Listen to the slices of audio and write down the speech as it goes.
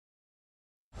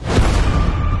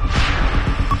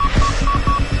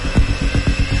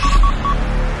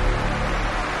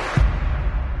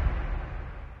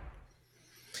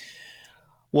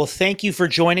Well, thank you for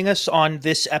joining us on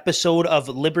this episode of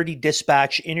Liberty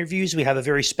Dispatch Interviews. We have a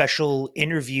very special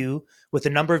interview with a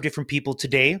number of different people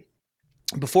today.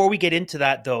 Before we get into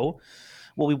that, though,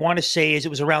 what we want to say is it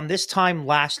was around this time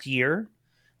last year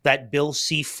that Bill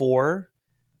C-4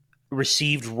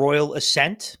 received royal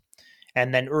assent,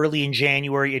 and then early in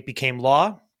January it became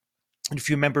law. And if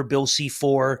you remember, Bill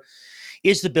C-4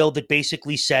 is the bill that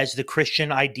basically says the Christian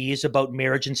ideas about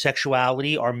marriage and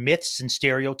sexuality are myths and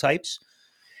stereotypes,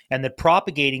 and that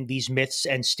propagating these myths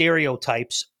and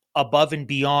stereotypes above and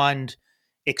beyond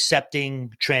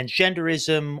accepting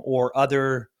transgenderism or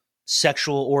other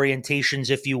sexual orientations,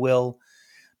 if you will,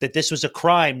 that this was a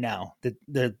crime now.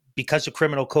 That because the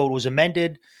criminal code was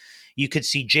amended, you could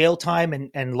see jail time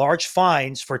and large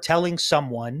fines for telling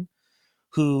someone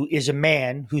who is a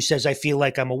man who says, I feel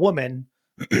like I'm a woman,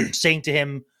 saying to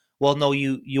him, well, no,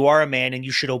 you are a man and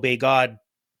you should obey God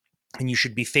and you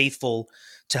should be faithful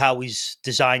to how he's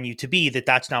designed you to be,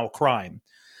 that's now a crime.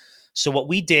 So what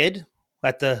we did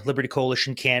at the Liberty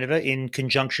Coalition Canada, in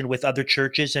conjunction with other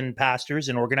churches and pastors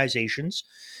and organizations,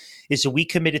 is that we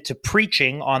committed to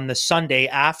preaching on the Sunday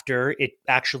after it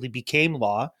actually became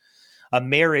law,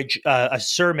 a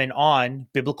sermon on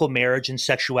biblical marriage and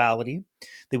sexuality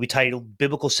that we titled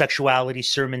Biblical Sexuality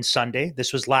Sermon Sunday.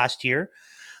 This was last year.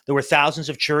 There were thousands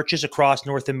of churches across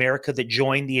North America that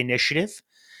joined the initiative,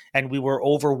 and we were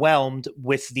overwhelmed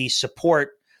with the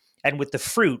support and with the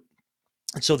fruit.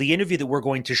 And so the interview that we're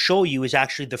going to show you is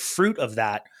actually the fruit of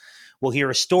that. We'll hear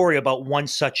a story about one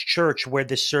such church where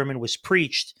this sermon was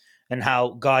preached and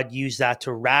how God used that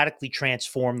to radically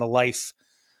transform the life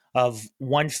of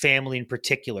one family in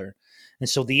particular. And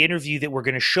so the interview that we're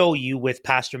going to show you with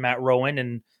Pastor Matt Rowan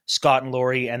and Scott and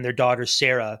Lori and their daughter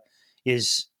Sarah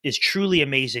is truly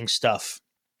amazing stuff.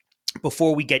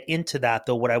 Before we get into that,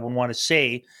 though, what I would want to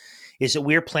say is that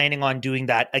we're planning on doing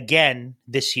that again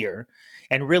this year,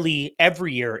 and really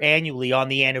every year, annually, on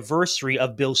the anniversary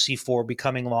of Bill C-4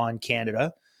 becoming law in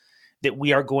Canada, that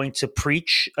we are going to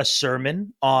preach a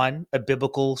sermon on a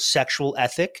biblical sexual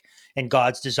ethic and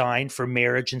God's design for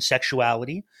marriage and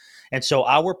sexuality. And so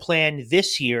our plan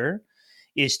this year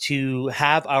is to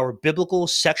have our Biblical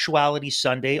Sexuality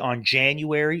Sunday on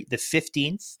January the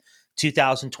 15th,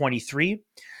 2023.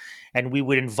 And we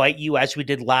would invite you, as we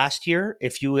did last year,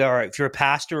 if you're a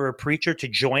pastor or a preacher, to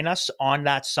join us on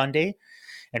that Sunday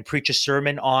and preach a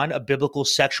sermon on a biblical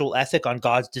sexual ethic on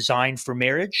God's design for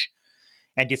marriage.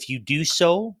 And if you do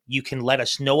so, you can let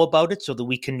us know about it so that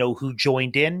we can know who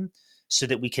joined in, so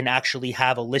that we can actually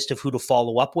have a list of who to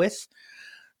follow up with.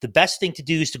 The best thing to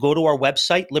do is to go to our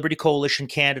website,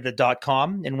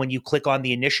 libertycoalitioncanada.com, and when you click on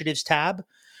the Initiatives tab,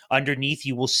 underneath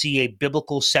you will see a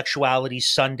Biblical Sexuality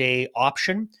Sunday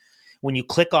option. When you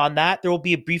click on that, there will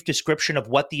be a brief description of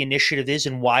what the initiative is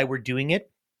and why we're doing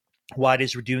it, why it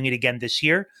is we're doing it again this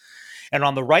year. And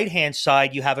on the right-hand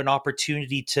side, you have an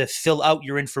opportunity to fill out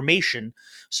your information.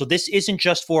 So this isn't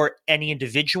just for any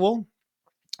individual.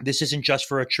 This isn't just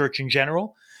for a church in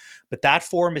general, but that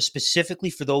form is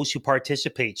specifically for those who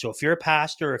participate. So if you're a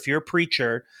pastor, if you're a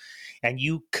preacher, and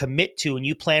you commit to and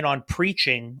you plan on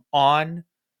preaching on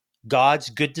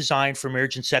God's good design for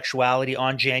marriage and sexuality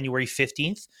on January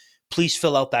 15th, please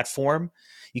fill out that form.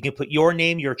 You can put your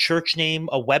name, your church name,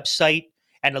 a website,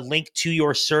 and a link to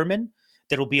your sermon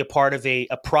that'll be a part of a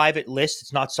private list.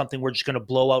 It's not something we're just going to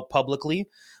blow out publicly,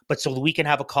 but so that we can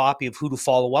have a copy of who to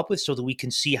follow up with, so that we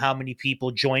can see how many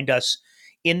people joined us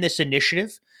in this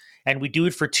initiative. And we do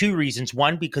it for two reasons.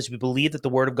 One, because we believe that the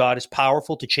Word of God is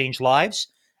powerful to change lives,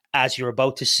 as you're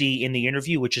about to see in the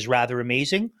interview, which is rather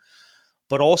amazing,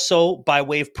 but also by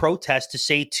way of protest to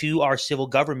say to our civil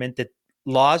government that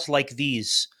laws like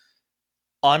these,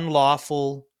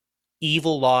 unlawful,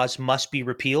 evil laws, must be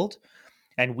repealed.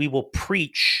 And we will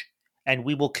preach and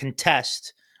we will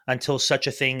contest until such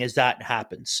a thing as that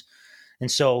happens. And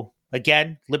so,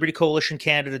 again,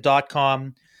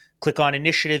 libertycoalitioncanada.com, click on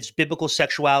Initiatives, Biblical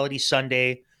Sexuality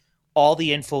Sunday. All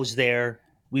the info's there.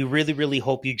 We really, really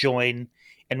hope you join.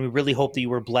 And we really hope that you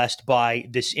were blessed by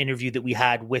this interview that we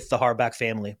had with the Harbach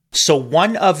family. So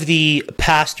one of the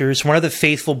pastors, one of the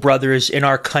faithful brothers in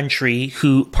our country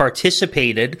who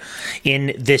participated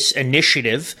in this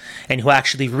initiative and who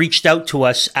actually reached out to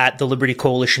us at the Liberty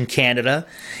Coalition Canada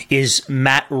is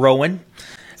Matt Rowan.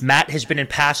 Matt has been in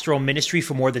pastoral ministry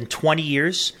for more than 20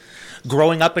 years.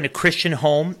 Growing up in a Christian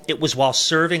home, it was while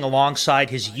serving alongside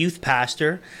his youth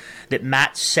pastor that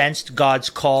Matt sensed God's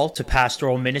call to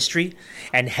pastoral ministry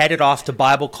and headed off to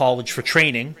Bible college for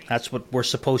training. That's what we're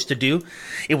supposed to do.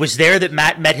 It was there that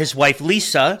Matt met his wife,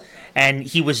 Lisa, and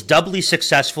he was doubly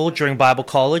successful during Bible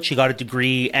college. He got a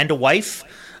degree and a wife.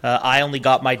 I only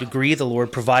got my degree. The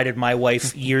Lord provided my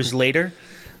wife years later,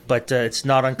 but it's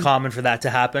not uncommon for that to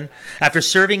happen. After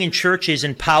serving in churches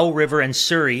in Powell River and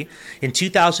Surrey, in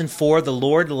 2004, the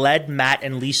Lord led Matt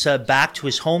and Lisa back to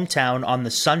his hometown on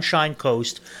the Sunshine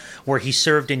Coast, where he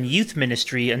served in youth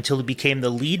ministry until he became the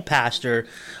lead pastor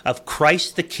of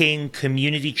Christ the King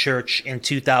Community Church in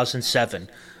 2007.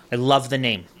 I love the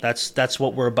name. That's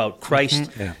what we're about. Christ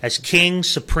as King,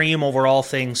 supreme over all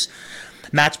things.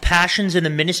 Matt's passions in the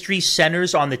ministry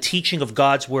centers on the teaching of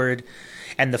God's Word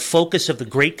and the focus of the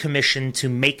Great Commission to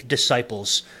make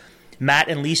disciples. Matt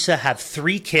and Lisa have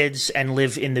 3 kids and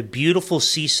live in the beautiful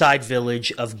seaside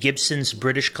village of Gibsons,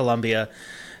 British Columbia.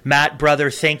 Matt, brother,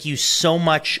 thank you so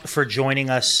much for joining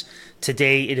us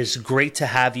today. It is great to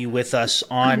have you with us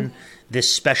on this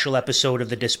special episode of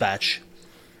The Dispatch.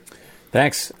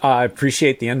 Thanks. I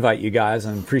appreciate the invite, you guys,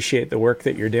 and appreciate the work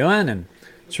that you're doing, and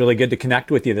it's really good to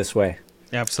connect with you this way.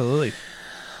 Absolutely.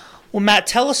 Well, Matt,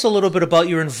 tell us a little bit about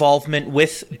your involvement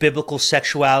with Biblical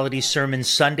Sexuality Sermon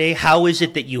Sunday. How is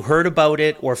it that you heard about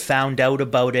it or found out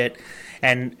about it?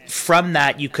 And from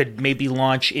that, you could maybe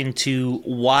launch into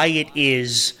why it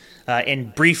is,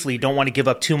 and briefly, don't want to give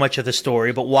up too much of the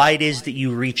story, but why it is that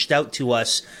you reached out to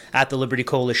us at the Liberty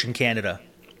Coalition Canada.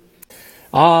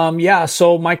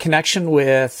 So my connection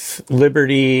with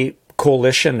Liberty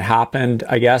Coalition happened,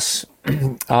 I guess,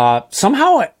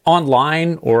 somehow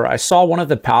online, or I saw one of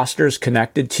the pastors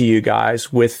connected to you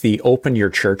guys with the Open Your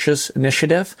Churches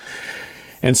initiative.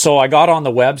 And so I got on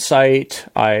the website,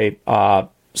 I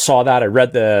saw that, I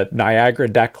read the Niagara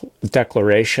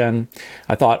Declaration.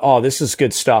 I thought, oh, this is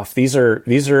good stuff. These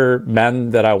are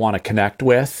men that I want to connect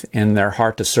with in their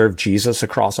heart to serve Jesus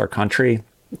across our country.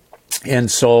 And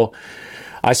so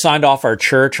I signed off our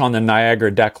church on the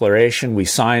Niagara Declaration. We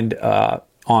signed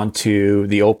onto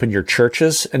the Open Your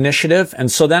Churches initiative.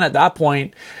 And so then at that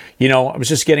point, I was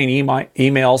just getting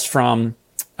emails from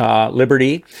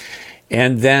Liberty.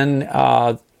 And then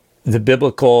the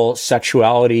Biblical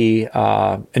Sexuality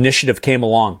Initiative came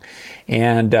along.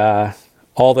 And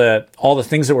all the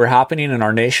things that were happening in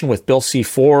our nation with Bill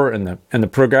C-4 and the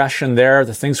progression there,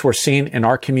 the things we're seeing in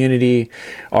our community,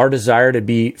 our desire to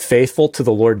be faithful to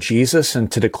the Lord Jesus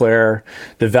and to declare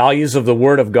the values of the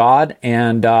Word of God.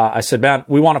 And I said, man,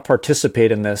 we want to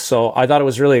participate in this. So I thought it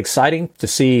was really exciting to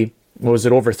see,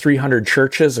 over 300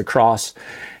 churches across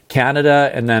Canada,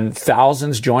 and then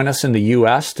thousands join us in the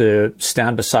U.S. to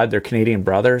stand beside their Canadian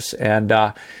brothers. And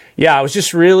it was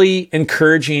just really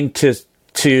encouraging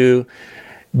to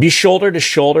be shoulder to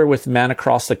shoulder with men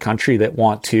across the country that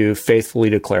want to faithfully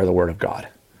declare the Word of God.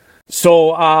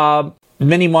 So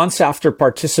many months after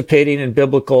participating in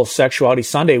Biblical Sexuality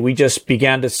Sunday, we just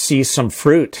began to see some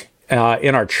fruit in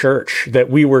our church that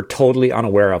we were totally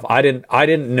unaware of. I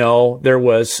didn't know there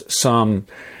was some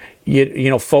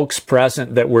folks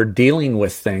present that were dealing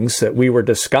with things that we were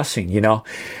discussing,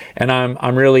 and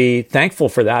I'm really thankful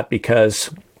for that, because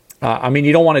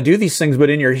you don't want to do these things,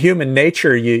 but in your human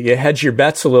nature, you hedge your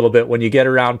bets a little bit when you get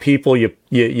around people.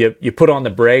 You put on the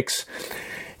brakes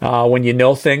when you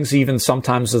know things, even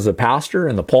sometimes as a pastor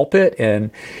in the pulpit.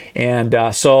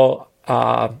 So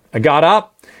I got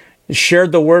up,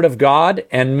 shared the Word of God,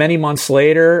 and many months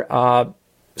later,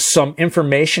 some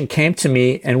information came to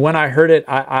me. And when I heard it,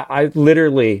 I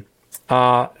literally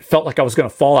felt like I was going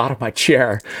to fall out of my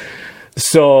chair.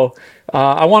 So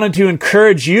I wanted to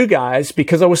encourage you guys,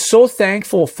 because I was so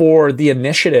thankful for the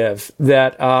initiative,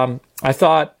 that I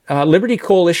thought Liberty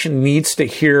Coalition needs to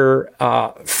hear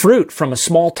fruit from a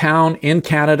small town in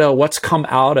Canada, what's come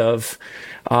out of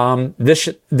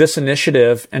this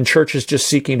initiative, and churches just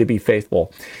seeking to be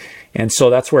faithful. And so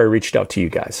that's where I reached out to you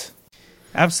guys.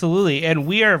 Absolutely. And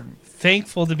we are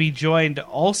thankful to be joined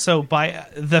also by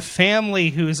the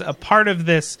family who's a part of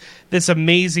this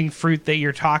amazing fruit that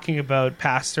you're talking about,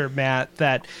 Pastor Matt,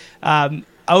 that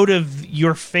out of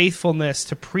your faithfulness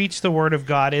to preach the Word of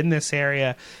God in this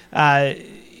area,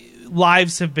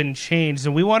 lives have been changed.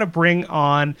 And we want to bring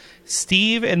on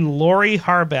Steve and Lori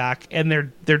Harbach and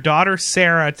their daughter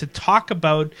Sarah to talk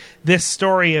about this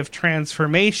story of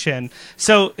transformation.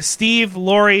 So Steve,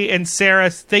 Lori, and Sarah,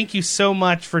 thank you so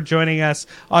much for joining us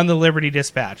on the Liberty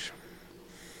Dispatch.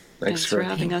 Thanks for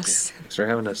having us. Thanks for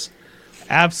having us.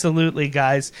 Absolutely,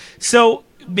 guys. So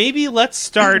maybe let's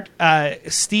start,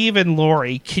 Steve and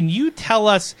Lori. Can you tell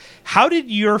us, how did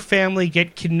your family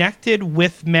get connected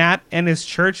with Matt and his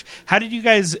church? How did you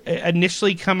guys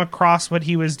initially come across what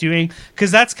he was doing?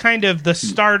 Because that's kind of the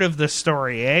start of the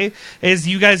story, is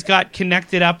you guys got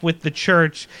connected up with the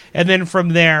church, and then from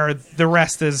there, the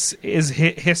rest is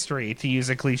history, to use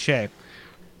a cliche.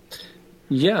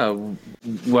 Yeah,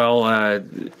 well,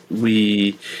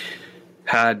 we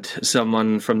had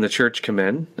someone from the church come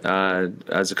in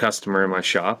as a customer in my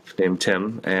shop named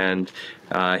Tim, and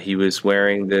he was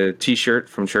wearing the T-shirt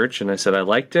from church, and I said I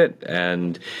liked it,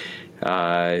 and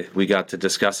we got to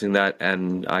discussing that,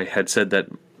 and I had said that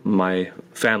my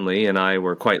family and I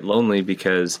were quite lonely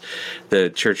because the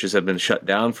churches have been shut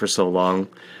down for so long,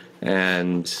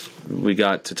 and we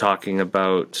got to talking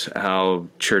about how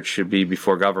church should be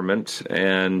before government,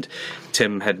 and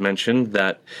Tim had mentioned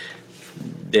that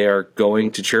they are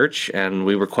going to church, and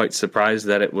we were quite surprised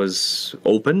that it was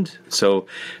opened. So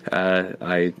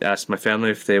I asked my family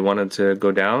if they wanted to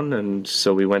go down, and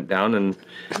so we went down and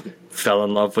fell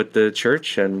in love with the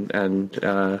church and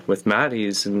with Matt.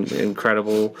 He's an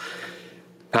incredible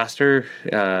pastor,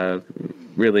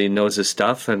 really knows his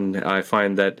stuff, and I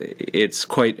find that it's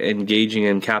quite engaging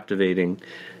and captivating.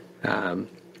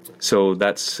 So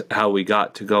that's how we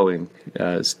got to going.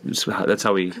 That's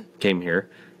how we came here.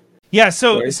 Yeah,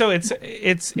 so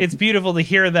it's beautiful to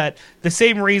hear that the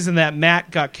same reason that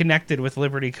Matt got connected with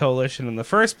Liberty Coalition in the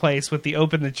first place, with the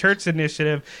Open the Church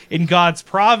initiative in God's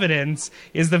providence,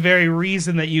 is the very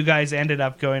reason that you guys ended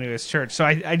up going to his church. So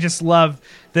I just love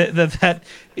that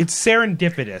it's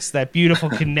serendipitous, that beautiful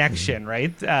connection,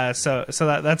 right? So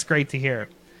that's great to hear.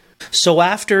 So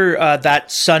after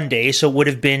that Sunday, so it would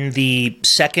have been the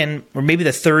second or maybe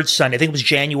the third Sunday, I think it was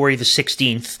January the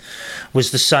 16th,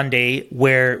 was the Sunday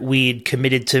where we'd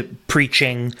committed to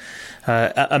preaching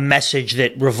a message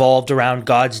that revolved around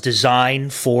God's design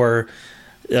for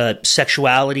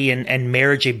sexuality and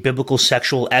marriage, a biblical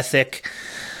sexual ethic.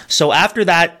 So after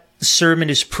that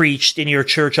sermon is preached in your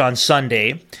church on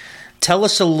Sunday, tell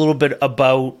us a little bit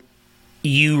about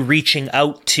you reaching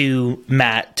out to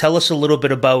Matt. Tell us a little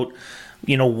bit about,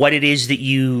 what it is that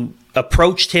you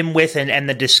approached him with and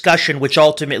the discussion, which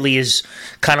ultimately is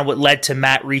kind of what led to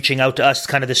Matt reaching out to us,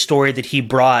 kind of the story that he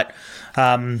brought.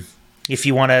 If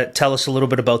you want to tell us a little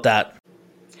bit about that.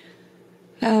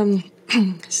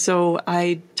 So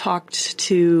I talked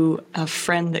to a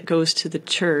friend that goes to the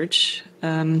church,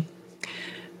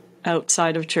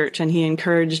 outside of church, and he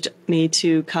encouraged me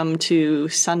to come to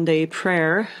Sunday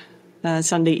prayer,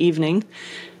 Sunday evening.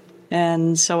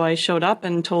 And so I showed up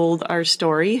and told our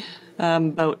story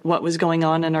about what was going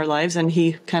on in our lives, and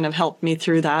he kind of helped me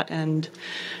through that. And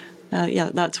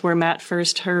that's where Matt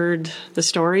first heard the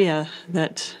story,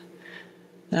 that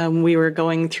we were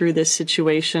going through this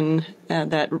situation,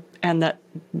 that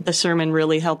the sermon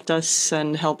really helped us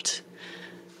and helped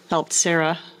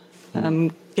Sarah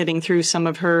getting through some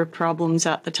of her problems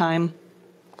at the time.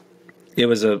 It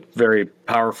was a very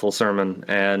powerful sermon,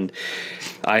 and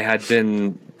I had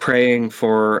been praying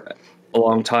for a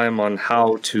long time on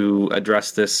how to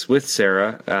address this with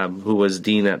Sarah, who was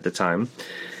dean at the time.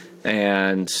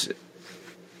 And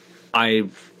I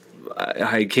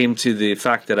came to the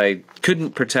fact that I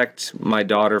couldn't protect my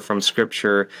daughter from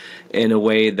Scripture in a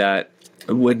way that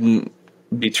wouldn't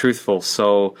be truthful.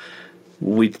 So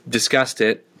we discussed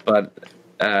it, but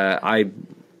I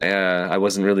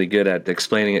wasn't really good at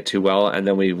explaining it too well. And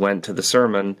then we went to the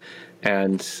sermon,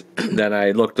 and then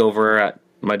I looked over at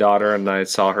my daughter and I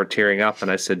saw her tearing up,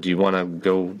 and I said, "Do you want to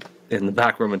go in the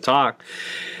back room and talk?"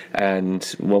 And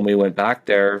when we went back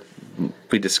there,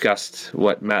 we discussed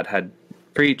what Matt had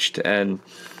preached, and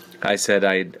I said,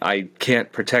 I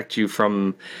can't protect you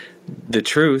from the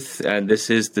truth, and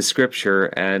this is the Scripture,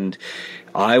 and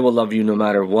I will love you no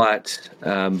matter what,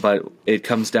 but it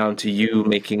comes down to you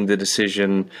making the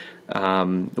decision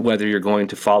whether you're going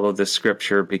to follow this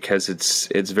Scripture, because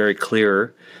it's very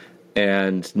clear,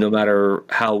 and no matter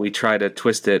how we try to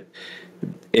twist it,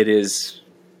 it is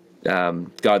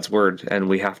God's word, and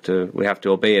we have to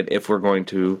obey it if we're going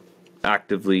to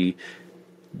actively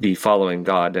be following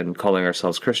God and calling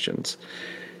ourselves Christians.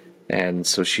 And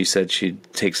so she said she'd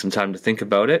take some time to think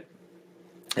about it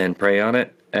and pray on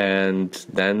it. And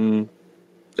then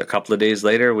a couple of days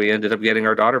later, we ended up getting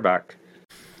our daughter back.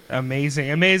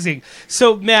 Amazing.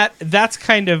 So, Matt, that's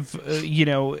kind of,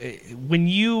 when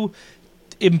you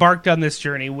embarked on this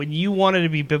journey, when you wanted to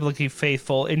be biblically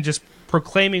faithful in just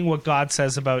proclaiming what God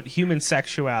says about human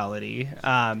sexuality,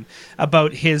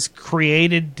 about his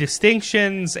created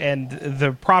distinctions and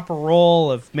the proper role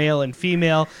of male and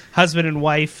female, husband and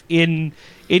wife in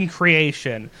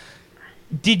creation.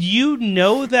 Did you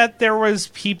know that there were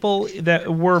people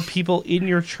in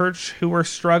your church who were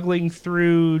struggling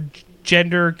through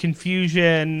gender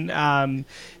confusion,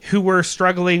 who were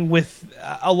struggling with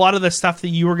a lot of the stuff that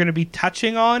you were going to be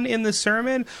touching on in the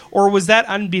sermon, or was that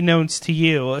unbeknownst to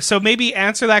you? So maybe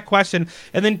answer that question,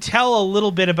 and then tell a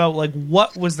little bit about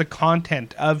what was the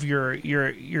content of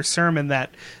your sermon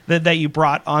that you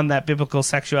brought on that Biblical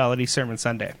Sexuality Sermon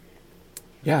Sunday.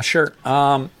 Yeah, sure.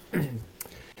 I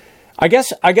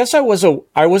guess I was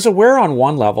aware on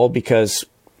one level because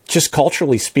just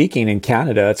culturally speaking in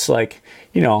Canada, it's like,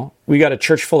 we got a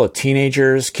church full of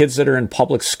teenagers, kids that are in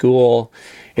public school.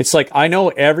 It's like, I know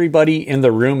everybody in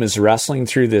the room is wrestling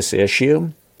through this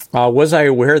issue. Was I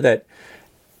aware that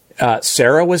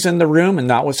Sarah was in the room and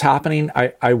that was happening?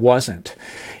 I wasn't.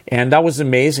 And that was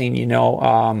amazing,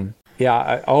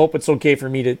 I hope it's okay for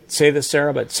me to say this,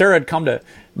 Sarah, but Sarah had come to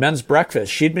men's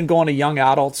breakfast. She'd been going to young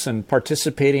adults and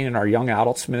participating in our young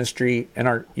adults ministry, and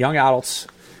our young adults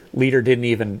leader didn't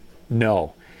even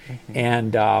know. Mm-hmm.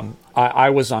 And I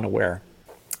was unaware.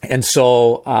 And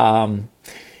so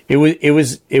it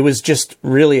was just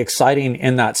really exciting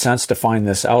in that sense to find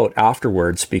this out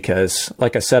afterwards, because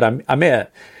like I said, I may have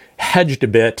hedged a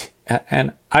bit,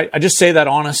 and I just say that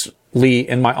honestly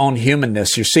in my own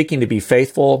humanness. You're seeking to be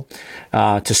faithful,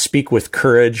 to speak with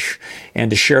courage, and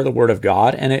to share the word of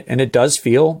God, and it does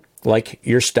feel like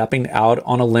you're stepping out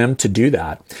on a limb to do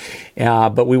that.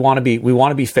 But we want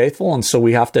to be faithful, and so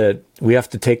we have to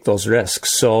take those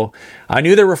risks. So I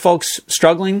knew there were folks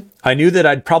struggling. I knew that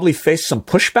I'd probably face some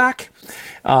pushback.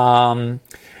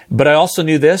 But I also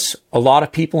knew this: a lot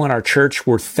of people in our church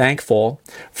were thankful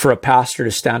for a pastor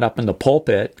to stand up in the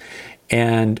pulpit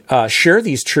and share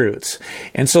these truths.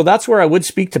 And so that's where I would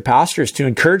speak to pastors to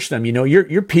encourage them.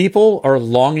 Your people are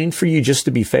longing for you just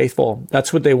to be faithful.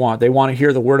 That's what they want. They want to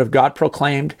hear the word of God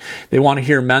proclaimed. They want to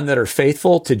hear men that are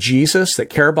faithful to Jesus, that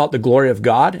care about the glory of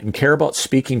God and care about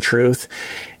speaking truth.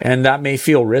 And that may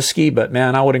feel risky, but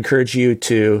man, I would encourage you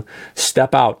to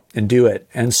step out and do it.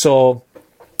 And so,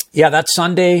 yeah, that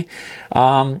Sunday,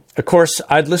 of course,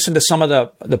 I'd listened to some of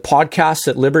the podcasts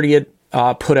that Liberty had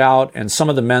put out, and some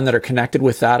of the men that are connected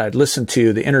with that. I'd listened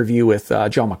to the interview with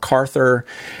John MacArthur.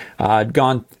 I'd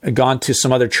gone to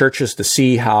some other churches to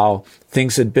see how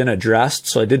things had been addressed.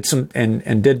 So I did some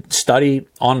and did study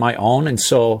on my own. And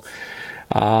so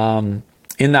in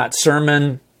that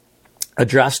sermon,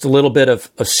 addressed a little bit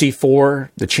of C4,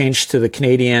 the change to the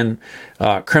Canadian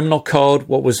criminal code,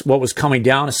 what was coming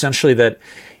down, essentially that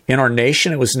in our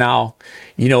nation, it was now,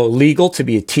 illegal to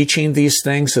be teaching these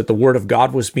things, that the word of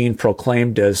God was being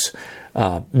proclaimed as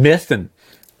myth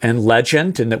and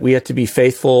legend, and that we had to be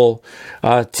faithful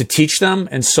to teach them.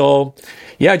 And so,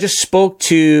 I just spoke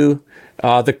to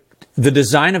the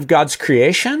design of God's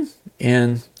creation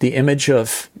in the image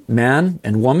of man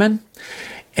and woman,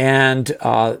 and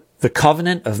the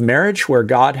covenant of marriage, where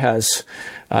God has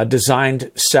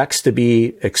designed sex to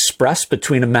be expressed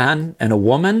between a man and a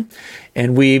woman.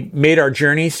 And we made our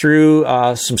journey through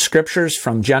some scriptures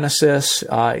from Genesis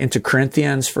into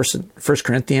Corinthians, First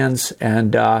Corinthians,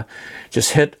 and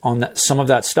just hit on some of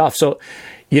that stuff. So,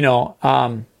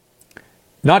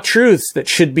 not truths that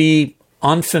should be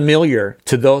unfamiliar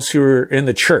to those who are in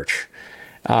the church,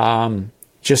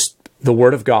 just the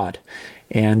Word of God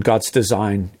and God's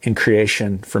design in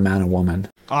creation for man and woman.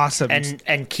 Awesome.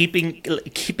 And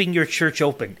keeping your church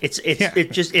open.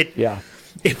 Yeah.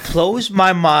 It blows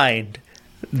my mind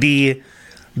the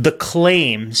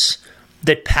claims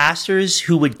that pastors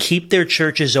who would keep their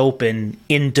churches open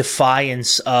in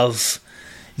defiance of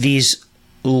these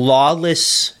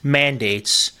lawless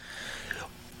mandates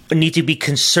need to be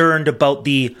concerned about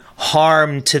the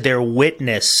harm to their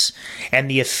witness and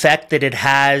the effect that it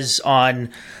has on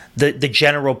the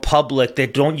general public.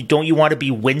 That don't you want to be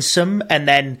winsome? And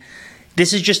then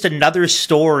this is just another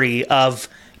story of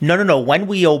no. When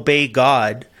we obey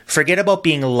God, forget about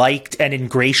being liked and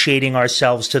ingratiating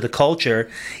ourselves to the culture.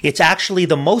 It's actually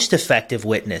the most effective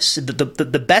witness.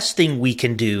 The best thing we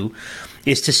can do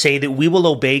is to say that we will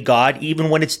obey God even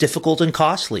when it's difficult and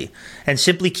costly. And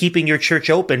simply keeping your church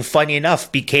open, funny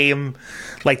enough, became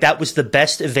like that was the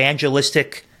best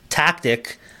evangelistic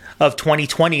tactic of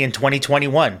 2020 and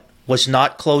 2021, was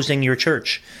not closing your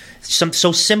church.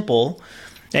 So simple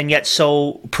and yet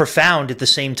so profound at the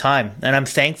same time. And I'm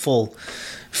thankful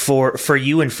for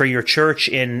you and for your church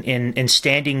in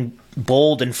standing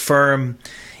bold and firm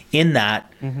in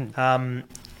that.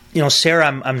 Mm-hmm.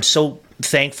 Sarah, I'm so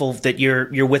thankful that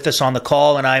you're with us on the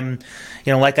call, and I'm,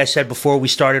 like I said before we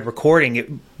started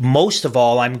recording, most of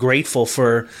all, I'm grateful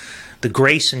for the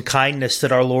grace and kindness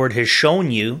that our Lord has shown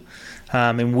you.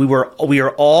 And we are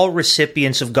all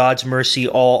recipients of God's mercy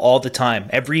all the time.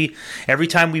 Every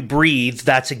time we breathe,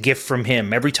 that's a gift from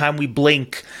Him. Every time we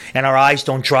blink and our eyes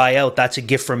don't dry out, that's a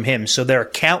gift from Him. So there are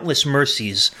countless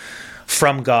mercies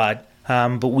from God.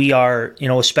 But we are,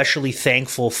 especially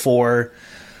thankful for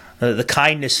the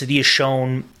kindness that He has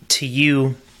shown to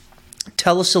you.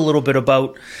 Tell us a little bit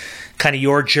about kind of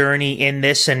your journey in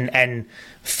this, and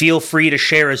feel free to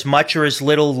share as much or as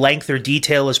little length or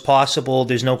detail as possible.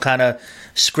 There's no kind of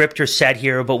script or set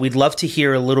here, but we'd love to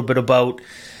hear a little bit about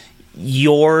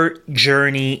your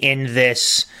journey in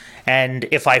this. And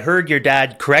if I heard your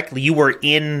dad correctly, you were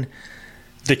in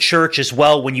the church as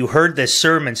well when you heard this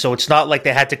sermon, so it's not like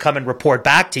they had to come and report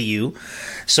back to you.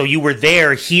 So you were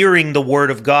there hearing the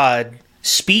word of God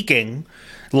speaking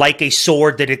like a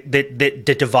sword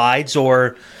that divides,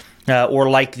 or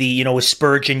like as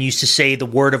Spurgeon used to say, the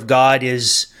word of God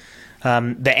is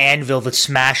the anvil that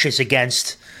smashes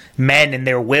against men and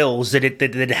their wills, that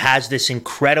it has this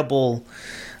incredible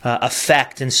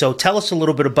effect. And so tell us a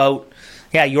little bit about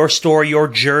your story, your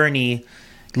journey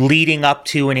leading up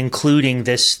to and including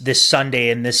this Sunday,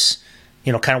 and this,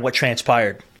 kind of what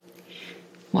transpired.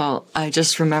 Well, I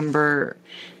just remember,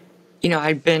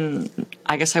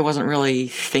 I guess I wasn't really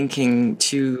thinking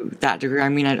to that degree. I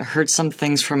mean, I'd heard some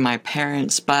things from my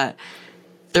parents, but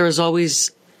there was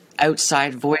always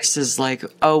outside voices like,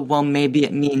 oh, well, maybe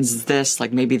it means this,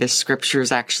 like maybe the scripture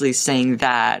is actually saying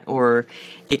that, or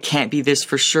it can't be this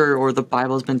for sure, or the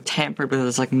Bible's been tampered with.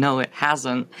 It's like, no, it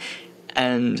hasn't.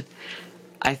 And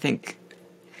I think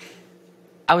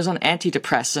I was on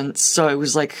antidepressants, so it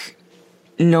was like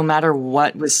no matter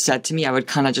what was said to me, I would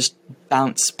kind of just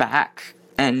bounce back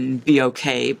and be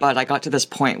okay. But I got to this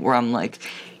point where I'm like,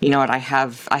 you know what, I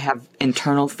have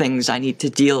internal things I need to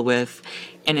deal with,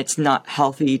 and it's not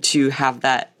healthy to have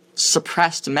that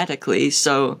suppressed medically.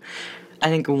 So I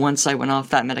think once I went off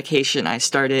that medication, I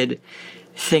started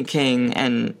thinking,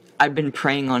 and I've been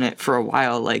praying on it for a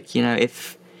while, like,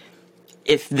 if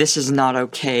this is not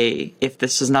okay, if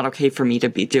this is not okay for me to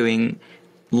be doing,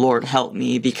 Lord help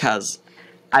me, because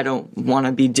I don't want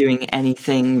to be doing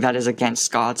anything that is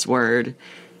against God's word.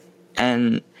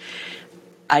 But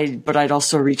I'd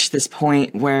also reached this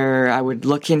point where I would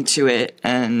look into it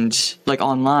and like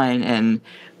online, and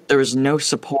there was no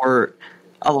support.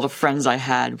 A lot of friends I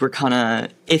had were kind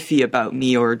of iffy about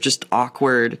me or just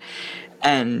awkward.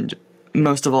 And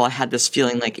most of all, I had this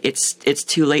feeling like it's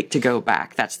too late to go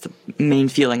back. That's the main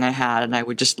feeling I had. And I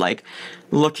would just like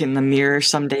look in the mirror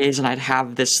some days, and I'd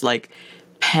have this like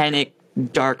panic,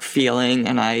 dark feeling,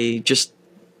 and I just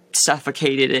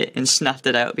suffocated it and snuffed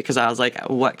it out because I was like,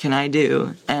 what can I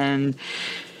do? And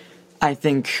I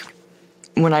think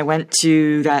when I went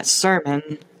to that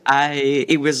sermon,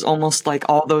 it was almost like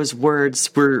all those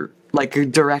words were like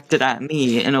directed at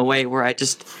me in a way where I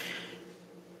just,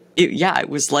 it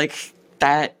was like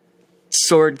that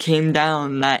sword came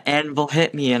down, that anvil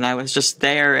hit me, and I was just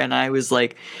there, and I was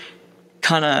like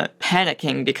kind of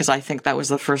panicking because I think that was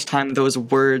the first time those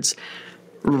words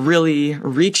really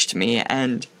reached me.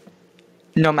 And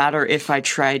no matter if I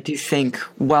tried to think,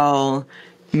 well,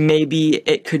 maybe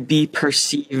it could be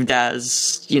perceived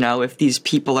as, if these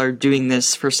people are doing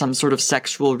this for some sort of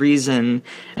sexual reason,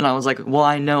 and I was like, well,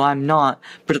 I know I'm not,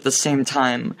 but at the same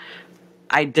time,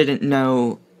 I didn't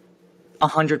know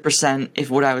 100% if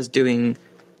what I was doing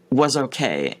was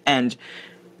okay. And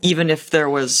even if there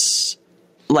was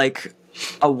like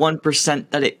a 1%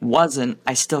 that it wasn't,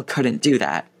 I still couldn't do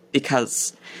that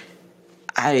because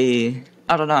I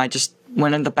don't know, I just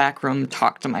went in the back room,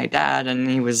 talked to my dad, and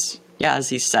he was, as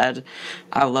he said,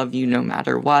 I love you no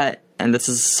matter what, and this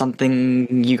is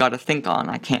something you got to think on.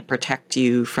 I can't protect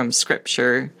you from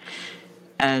scripture.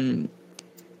 And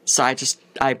so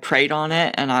I prayed on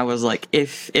it, and I was like,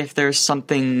 if there's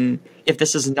something, if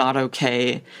this is not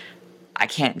okay, I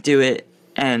can't do it,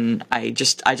 and I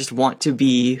just want to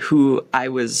be who I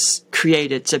was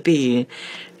created to be.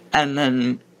 And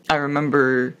then I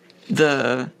remember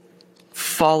the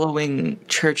following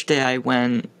church day I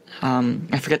went,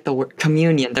 I forget the word,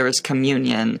 communion. There was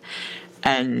communion,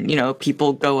 and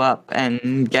people go up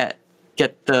and get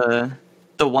the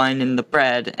wine and the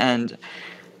bread, and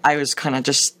I was kind of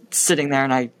just sitting there,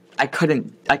 and I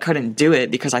couldn't do it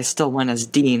because I still went as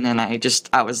dean, and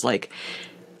I was like,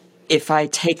 if I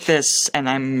take this and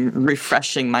I'm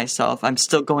refreshing myself, I'm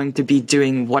still going to be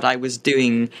doing what I was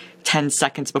doing 10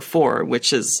 seconds before,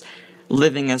 which is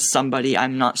living as somebody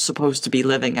I'm not supposed to be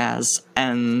living as.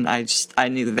 And I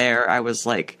knew there, I was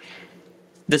like,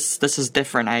 this is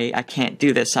different. I can't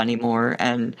do this anymore.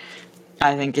 And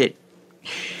I think it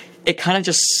kind of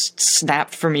just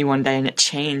snapped for me one day, and it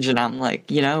changed. And I'm like,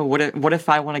 what if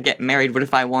I want to get married? What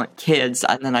if I want kids?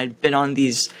 And then I'd been on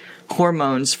these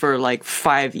hormones for like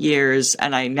 5 years,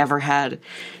 and I never had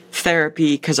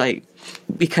therapy because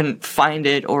we couldn't find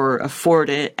it or afford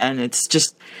it. And it's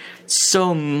just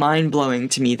so mind-blowing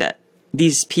to me that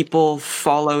these people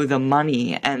follow the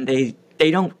money, and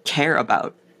they don't care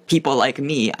about people like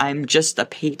me. I'm just a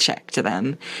paycheck to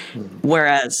them. Mm-hmm.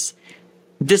 Whereas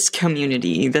this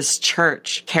community, this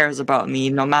church cares about me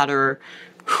no matter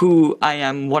who I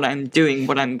am, what I'm doing,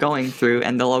 what I'm going through,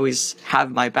 and they'll always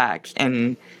have my back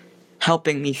and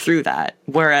helping me through that.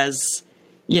 Whereas,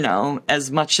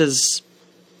 as much as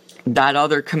that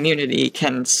other community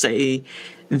can say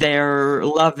they're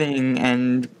loving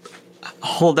and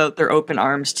hold out their open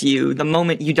arms to you, the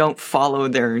moment you don't follow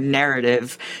their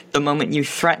narrative, the moment you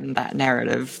threaten that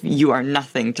narrative, you are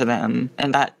nothing to them.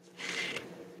 And that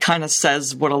kind of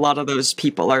says what a lot of those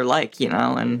people are like,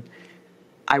 and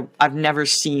I've never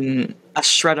seen a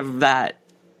shred of that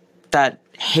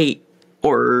hate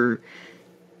or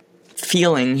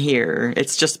feeling here.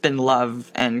 It's just been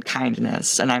love and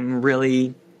kindness, and I'm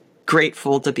really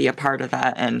grateful to be a part of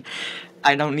that. And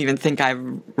I don't even think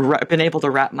I've been able to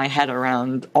wrap my head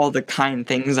around all the kind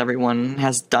things everyone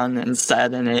has done and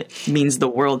said, and it means the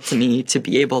world to me to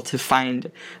be able to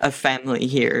find a family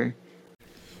here.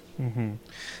 Mm-hmm.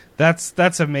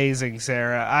 That's amazing,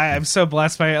 Sarah. I'm so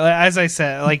blessed by it. As I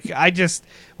said,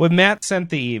 when Matt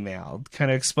sent the email kind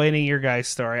of explaining your guys'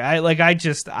 story, I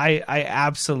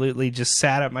absolutely just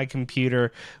sat at my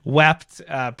computer, wept,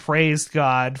 praised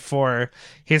God for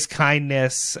his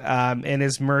kindness and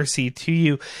his mercy to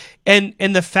you. And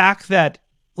the fact that,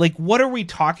 what are we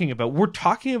talking about? We're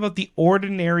talking about the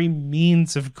ordinary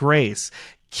means of grace.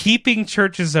 Keeping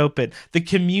churches open, the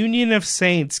communion of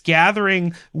saints,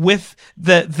 gathering with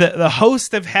the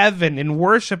host of heaven in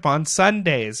worship on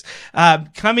Sundays,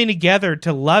 coming together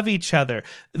to love each other,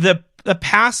 the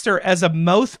pastor as a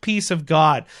mouthpiece of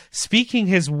God, speaking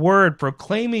his word,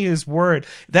 proclaiming his word,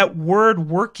 that word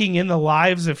working in the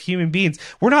lives of human beings.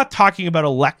 We're not talking about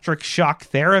electric shock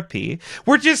therapy.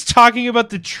 We're just talking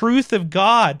about the truth of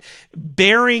God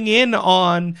bearing in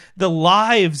on the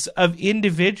lives of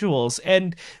individuals.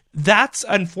 And that's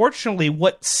unfortunately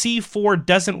what C4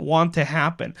 doesn't want to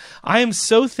happen. I am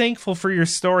so thankful for your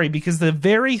story, because the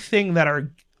very thing that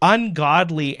our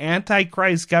ungodly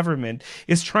antichrist government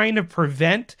is trying to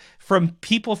prevent from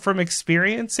people from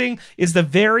experiencing is the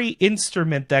very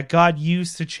instrument that God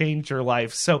used to change your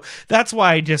life. So that's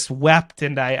why I just wept,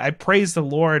 and I praise the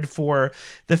Lord for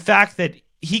the fact that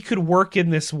he could work in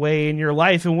this way in your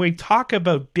life. And when we talk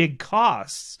about big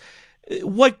costs,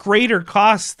 what greater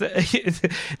cost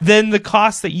than the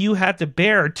cost that you had to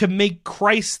bear to make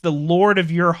Christ the Lord of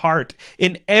your heart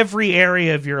in every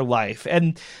area of your life?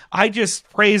 And I just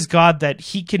praise God that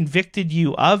he convicted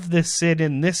you of this sin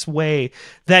in this way,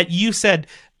 that you said,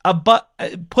 but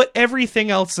put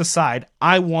everything else aside.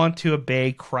 I want to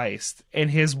obey Christ and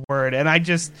his word. And I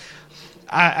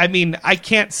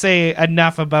can't say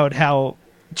enough about how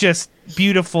just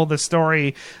beautiful the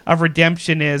story of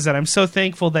redemption is, and I'm so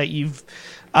thankful that you've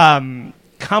come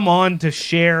on to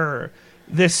share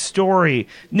this story.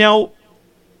 Now,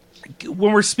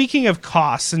 when we're speaking of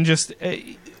costs and just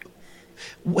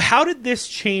how did this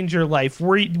change your life?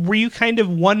 Were you kind of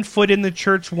 1 foot in the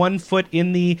church, 1 foot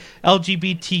in the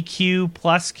LGBTQ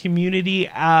plus community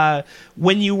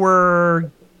when you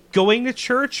were going to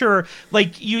church? Or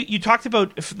you talked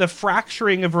about the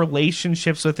fracturing of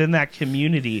relationships within that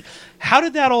community. How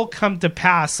did that all come to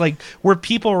pass? Were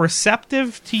people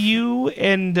receptive to you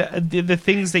and the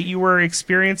things that you were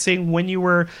experiencing when you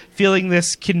were feeling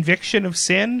this conviction of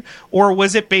sin? Or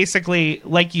was it basically,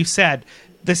 like you said,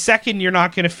 the second you're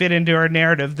not going to fit into our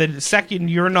narrative, the second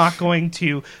you're not going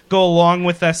to go along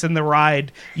with us in the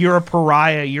ride, you're a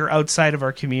pariah, you're outside of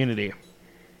our community?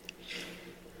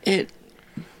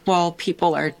 Well,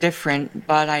 people are different,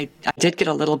 but I did get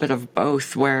a little bit of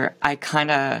both, where I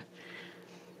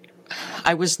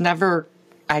was never,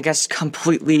 I guess,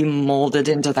 completely molded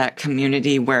into that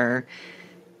community, where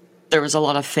there was a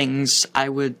lot of things I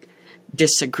would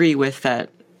disagree with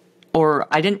or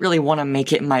I didn't really want to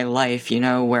make it my life,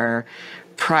 where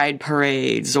pride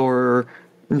parades or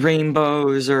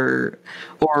rainbows or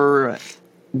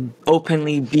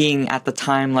openly being at the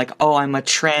time I'm a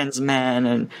trans man,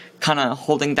 and kind of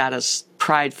holding that as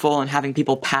prideful and having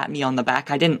people pat me on the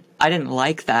back. I didn't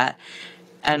like that,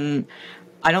 and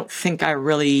I don't think I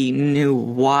really knew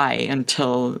why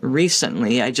until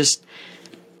recently.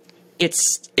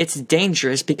 It's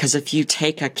dangerous, because if you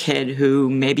take a kid who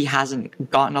maybe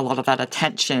hasn't gotten a lot of that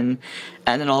attention,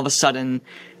 and then all of a sudden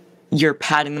you're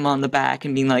patting them on the back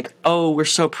and being like, oh, we're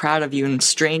so proud of you, and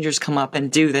strangers come up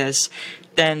and do this,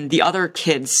 then the other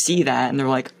kids see that and they're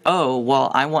like, oh,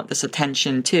 well, I want this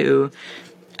attention too.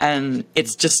 And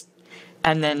it's just,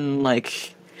 and then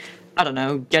I don't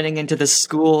know, getting into the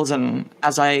schools, and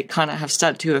as I kind of have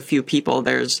said to a few people,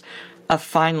 there's a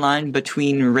fine line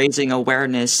between raising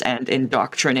awareness and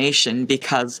indoctrination,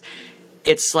 because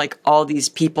it's all these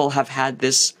people have had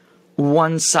this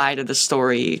one side of the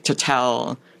story to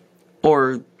tell,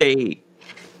 or they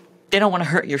don't want to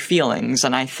hurt your feelings.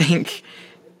 And I think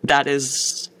that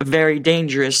is very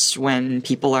dangerous when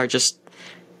people are just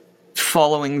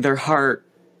following their heart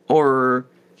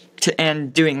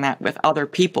and doing that with other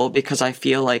people, because I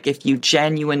feel like if you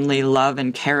genuinely love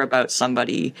and care about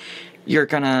somebody, you're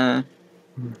gonna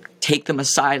take them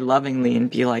aside lovingly and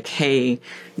be like, hey,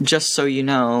 just so you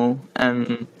know,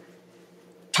 and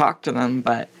talk to them.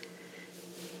 But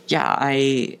yeah,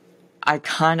 I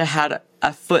kind of had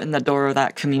a foot in the door of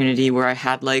that community where I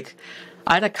had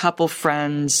a couple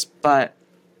friends, but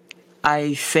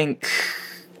I think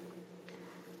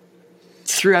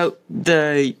throughout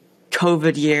the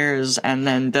COVID years and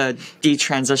then the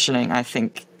detransitioning, I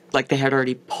think like they had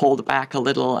already pulled back a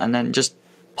little and then just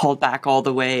pulled back all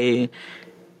the way.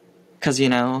 Because,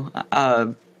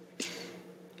 a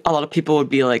lot of people would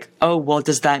be like, oh, well,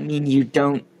 does that mean you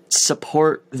don't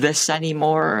support this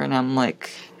anymore? And I'm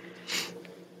like,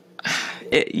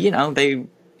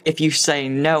 if you say,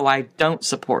 no, I don't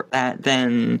support that,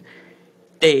 then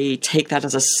they take that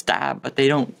as a stab, but they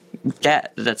don't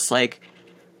get that's like,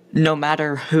 no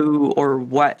matter who or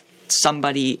what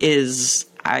somebody is,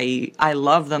 I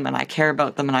love them and I care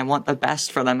about them and I want the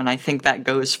best for them. And I think that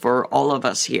goes for all of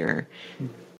us here.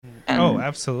 Oh,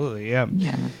 absolutely. Yeah.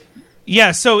 Yeah.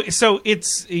 Yeah, so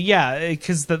it's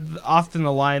because often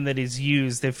the line that is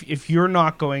used, if you're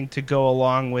not going to go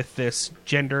along with this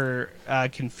gender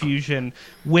confusion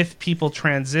with people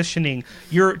transitioning,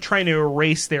 you're trying to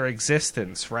erase their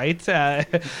existence, right?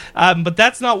 But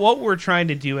that's not what we're trying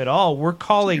to do at all. We're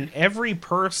calling every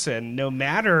person, no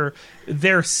matter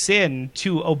their sin,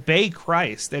 to obey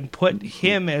Christ and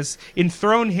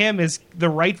enthrone him as the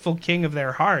rightful king of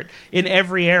their heart in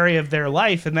every area of their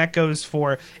life, and that goes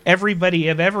for everybody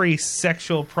of every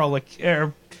sexual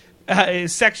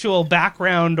sexual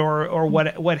background or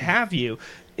what have you.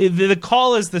 The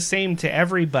call is the same to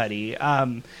everybody.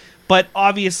 But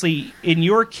obviously, in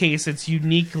your case, it's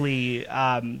uniquely,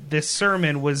 this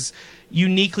sermon was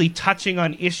uniquely touching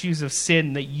on issues of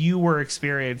sin that you were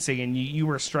experiencing and you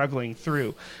were struggling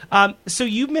through. So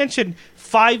you mentioned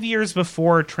 5 years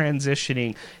before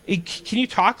transitioning. Can you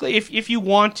talk, if you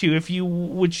want to, if you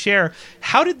would share,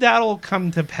 how did that all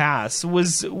come to pass?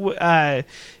 I'm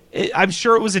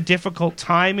sure it was a difficult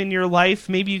time in your life.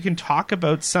 Maybe you can talk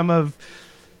about some of,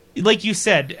 like you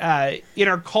said, in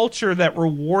our culture that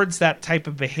rewards that type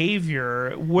of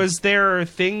behavior, was there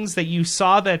things that you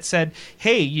saw that said,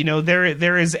 hey,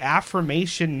 there is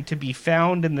affirmation to be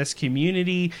found in this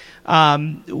community?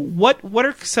 What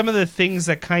are some of the things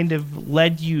that kind of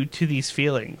led you to these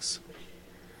feelings?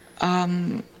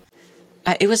 It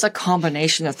was a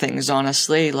combination of things,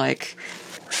 honestly. Like,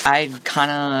 I'd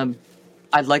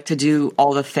like to do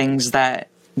all the things that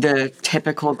the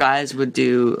typical guys would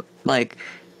do, like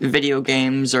video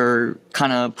games or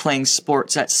kind of playing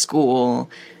sports at school.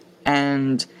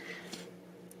 And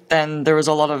then there was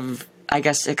a lot of, I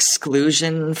guess,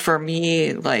 exclusion for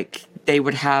me. Like, they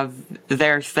would have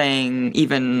their thing,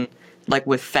 even like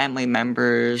with family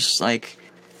members. Like,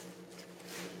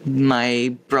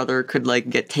 my brother could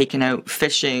get taken out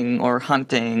fishing or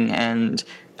hunting, and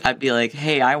I'd be like,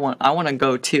 hey, I want to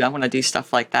go too. I want to do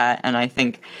stuff like that. And I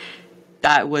think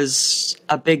that was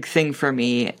a big thing for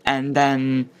me. And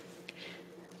then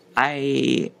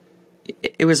it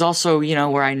was also,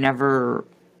 where I never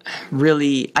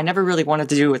really wanted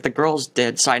to do what the girls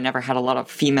did. So I never had a lot of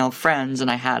female friends,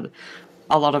 and I had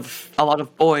a lot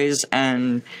of boys.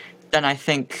 And then I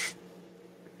think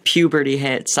puberty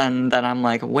hits, and then I'm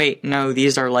like, wait, no,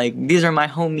 these are my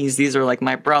homies. These are like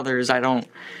my brothers. I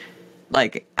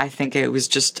think it was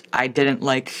just, I didn't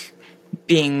like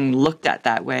being looked at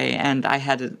that way. And I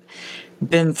had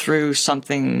been through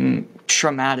something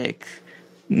traumatic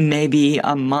maybe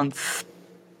a month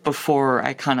before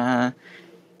I kind of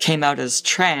came out as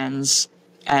trans.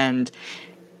 And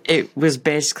it was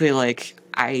basically like,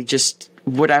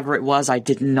 whatever it was, I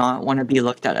did not want to be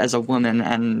looked at as a woman.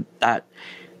 And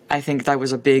I think that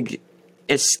was a big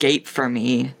escape for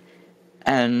me.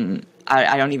 And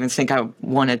I don't even think I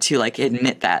wanted to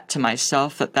admit that to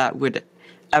myself, that would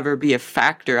ever be a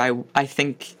factor. I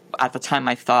think at the time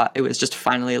I thought it was just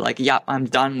finally yep, I'm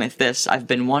done with this. I've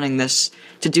been wanting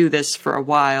to do this for a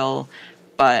while,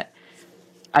 but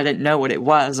I didn't know what it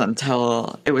was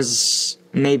until it was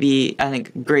maybe, I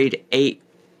think, grade 8,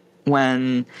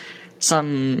 when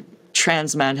some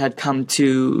trans man had come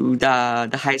to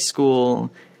the high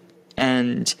school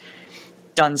and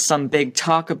done some big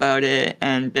talk about it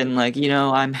and been like,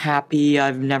 I'm happy.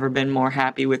 I've never been more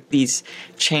happy with these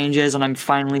changes, and I'm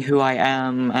finally who I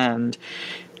am. And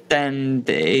then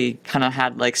they kind of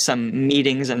had like some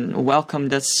meetings and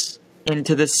welcomed us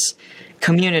into this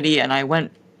community, and I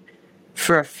went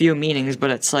for a few meetings,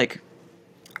 but it's like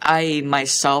I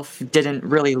myself didn't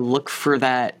really look for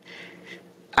that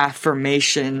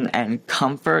affirmation and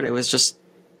comfort. It was just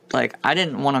like I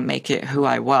didn't want to make it who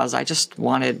I was. I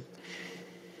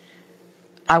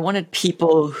wanted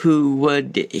people who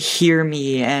would hear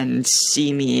me and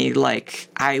see me like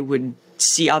I would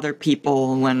see other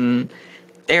people when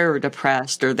they're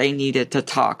depressed or they needed to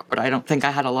talk, but I don't think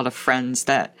I had a lot of friends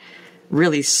that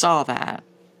really saw that.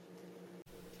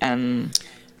 And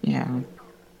yeah.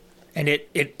 And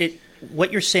it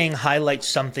what you're saying highlights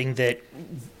something that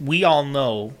we all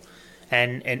know,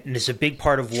 and is a big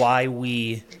part of why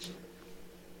we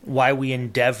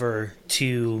endeavor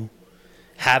to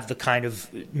have the kind of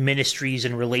ministries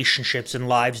and relationships and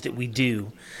lives that we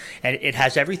do. And it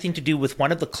has everything to do with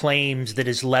one of the claims that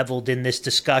is leveled in this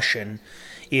discussion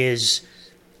is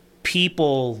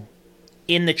people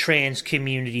in the trans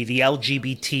community, the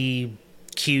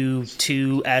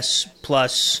LGBTQ2S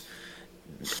plus,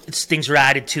 things are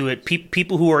added to it,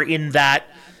 people who are in that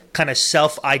kind of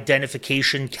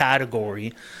self-identification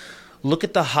category, look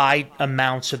at the high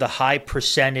amounts or the high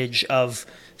percentage of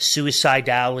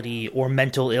suicidality or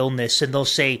mental illness, and they'll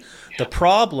say the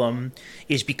problem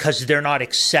is because they're not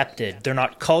accepted. They're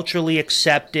not culturally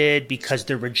accepted because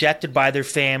they're rejected by their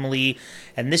family,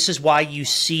 and this is why you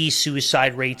see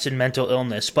suicide rates and mental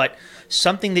illness. But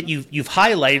something that you've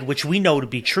highlighted, which we know to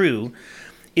be true,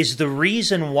 is the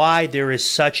reason why there is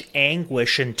such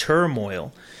anguish and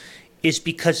turmoil is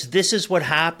because this is what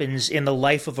happens in the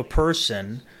life of a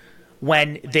person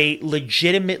when they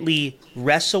legitimately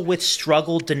wrestle with,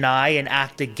 struggle, deny, and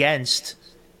act against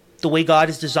the way God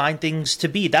has designed things to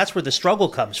be. That's where the struggle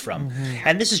comes from. Mm-hmm.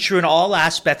 And this is true in all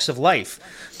aspects of life.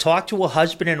 Talk to a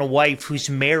husband and a wife whose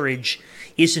marriage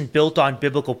isn't built on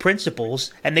biblical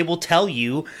principles, and they will tell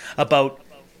you about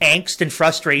angst and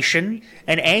frustration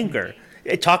and anger.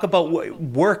 Talk about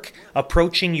work,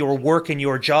 approaching your work and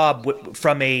your job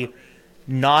from a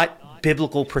not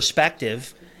biblical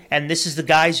perspective. And this is the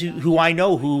guys who I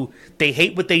know who they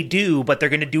hate what they do, but they're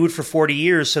going to do it for 40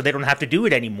 years so they don't have to do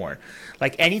it anymore.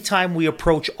 Like anytime we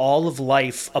approach all of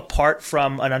life apart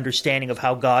from an understanding of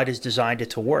how God has designed it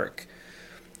to work,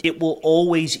 it will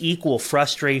always equal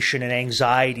frustration and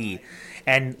anxiety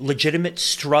and legitimate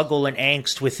struggle and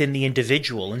angst within the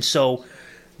individual. And so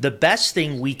the best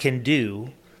thing we can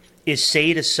do is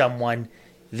say to someone,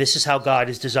 this is how God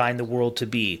has designed the world to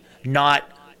be, not,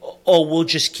 oh, we'll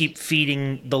just keep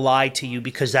feeding the lie to you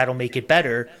because that'll make it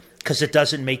better, because it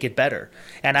doesn't make it better.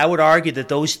 And I would argue that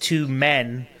those two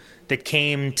men that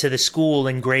came to the school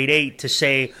in grade 8 to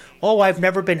say, oh, I've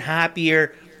never been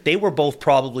happier, they were both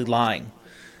probably lying.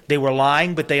 They were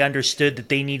lying, but they understood that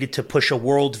they needed to push a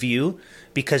worldview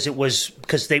because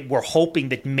they were hoping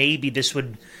that maybe this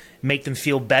would make them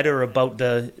feel better about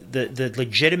the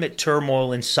legitimate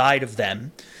turmoil inside of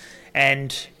them,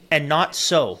 and not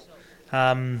so.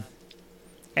 And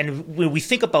when we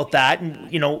think about that,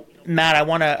 and Matt, I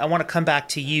want to come back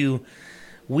to you.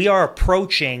 We are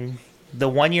approaching the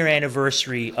 1-year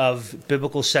anniversary of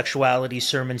Biblical Sexuality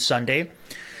Sermon Sunday,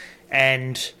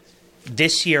 and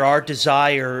this year our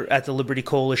desire at the Liberty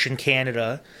Coalition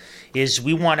Canada is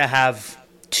we want to have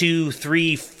 2,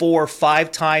 3, 4,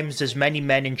 5 times as many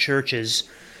men in churches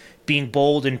being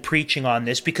bold and preaching on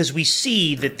this, because we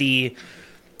see that the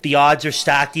odds are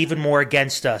stacked even more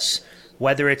against us,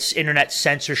 whether it's internet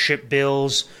censorship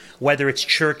bills, whether it's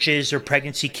churches or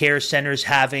pregnancy care centers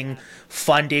having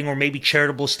funding or maybe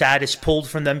charitable status pulled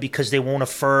from them because they won't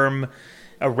affirm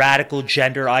a radical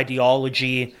gender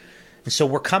ideology. And so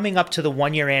we're coming up to the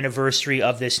 1-year anniversary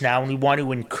of this now, and we want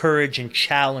to encourage and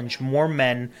challenge more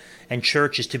men and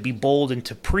churches to be bold and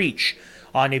to preach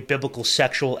on a biblical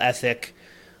sexual ethic.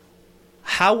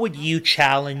 How would you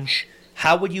challenge?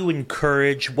 How would you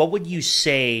encourage? What would you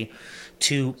say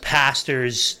to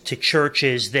pastors, to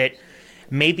churches that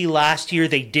maybe last year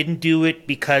they didn't do it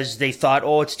because they thought,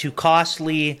 oh, it's too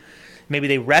costly. Maybe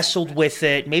they wrestled with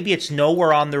it. Maybe it's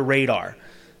nowhere on their radar.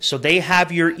 So they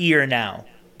have your ear now.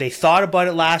 They thought about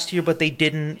it last year, but they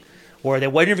didn't, or they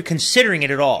weren't even considering it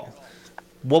at all.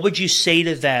 What would you say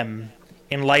to them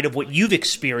in light of what you've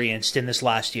experienced in this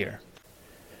last year?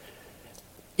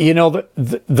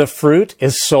 The fruit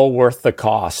is so worth the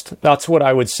cost. That's what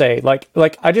I would say.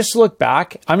 Like I just look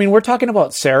back. I mean, we're talking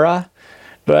about Sarah,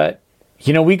 but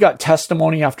we got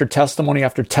testimony after testimony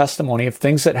after testimony of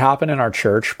things that happen in our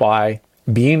church by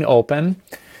being open.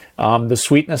 The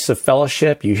sweetness of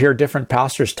fellowship. You hear different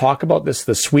pastors talk about this,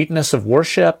 the sweetness of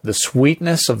worship, the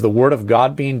sweetness of the word of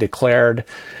God being declared.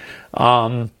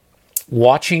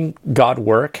 watching God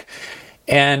work.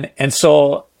 And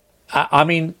so, I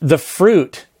mean, the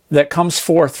fruit that comes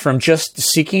forth from just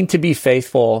seeking to be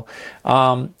faithful,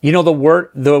 the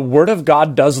word of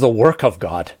God does the work of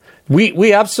God.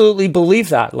 We absolutely believe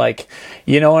that. Like,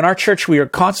 in our church, we are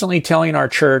constantly telling our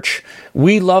church,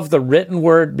 we love the written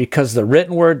word because the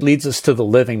written word leads us to the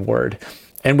living word.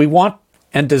 And we want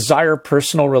and desire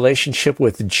personal relationship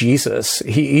with Jesus.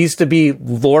 He's to be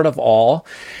Lord of all.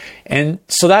 And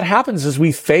so that happens as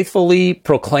we faithfully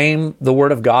proclaim the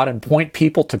word of God and point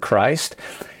people to Christ.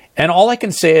 And all I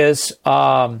can say is,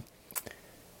 I'm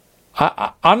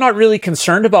not really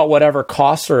concerned about whatever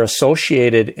costs are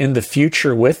associated in the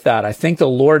future with that. I think the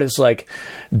Lord has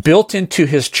built into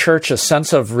his church a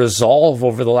sense of resolve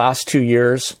over the last 2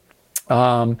 years,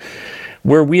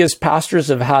 where we as pastors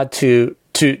have had to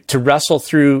wrestle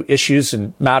through issues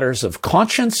and matters of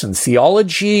conscience and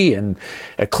theology and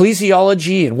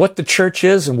ecclesiology and what the church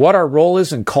is and what our role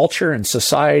is in culture and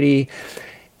society.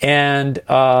 And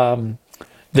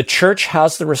the church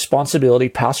has the responsibility,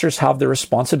 pastors have the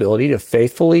responsibility to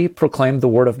faithfully proclaim the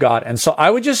word of God. And so I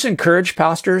would just encourage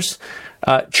pastors,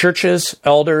 churches,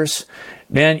 elders,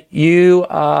 man,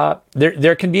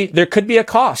 there could be a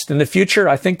cost in the future.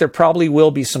 I think there probably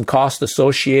will be some cost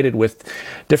associated with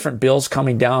different bills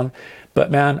coming down,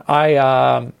 but man,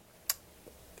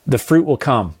 the fruit will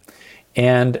come.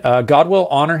 And God will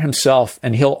honor himself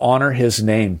and he'll honor his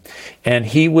name. And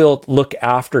he will look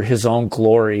after his own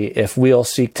glory if we'll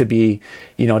seek to be,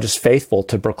 just faithful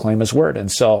to proclaim his word. And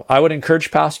so I would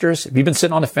encourage pastors, if you've been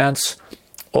sitting on the fence,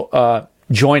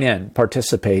 join in,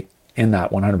 participate in that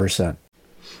 100%.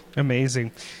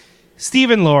 Amazing.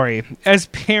 Steve and Lori, as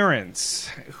parents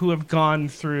who have gone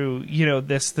through,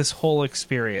 this whole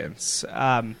experience,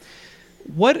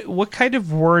 what kind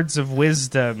of words of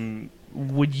wisdom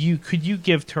could you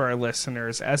give to our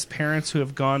listeners as parents who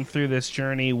have gone through this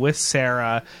journey with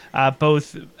Sarah,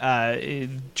 both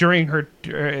during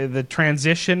the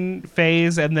transition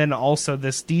phase and then also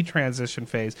this detransition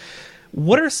phase?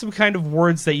 What are some kind of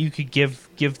words that you could give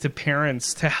to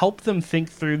parents to help them think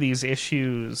through these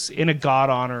issues in a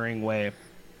God-honoring way?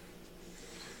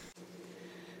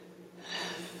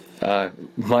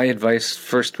 My advice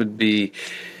first would be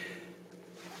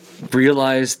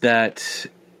realize that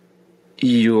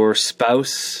your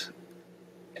spouse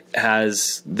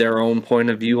has their own point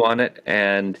of view on it,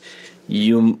 and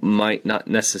you might not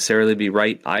necessarily be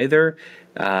right either.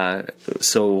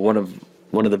 So one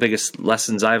of the biggest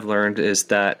lessons I've learned is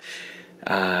that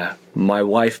my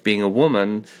wife, being a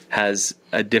woman, has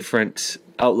a different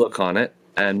outlook on it,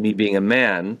 and me being a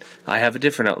man, I have a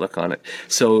different outlook on it.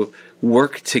 So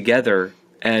work together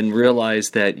and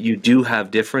realize that you do have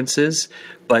differences,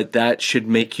 but that should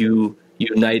make you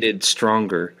united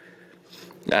stronger.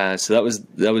 So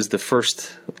that was the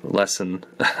first lesson.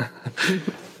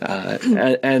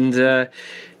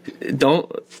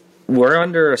 We're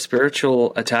under a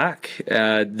spiritual attack.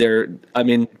 Parents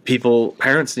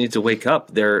need to wake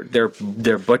up.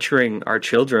 They're butchering our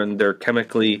children. They're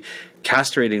chemically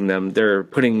castrating them.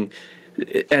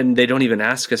 And they don't even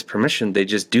ask us permission. They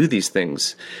just do these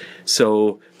things.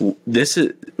 So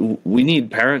we need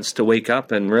parents to wake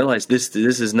up and realize this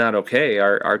is not okay.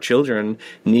 Our children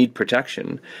need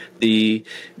protection. The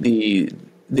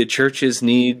churches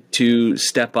need to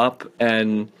step up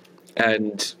and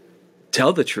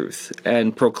tell the truth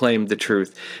and proclaim the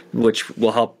truth, which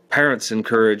will help parents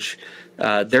encourage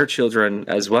their children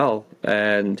as well.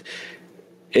 And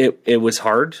it was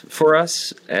hard for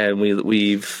us, and we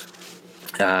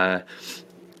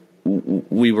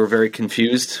were very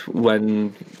confused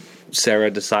when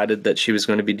Sarah decided that she was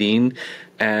going to be dean,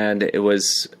 and it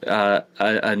was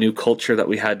a new culture that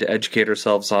we had to educate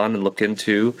ourselves on and look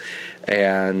into.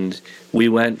 And we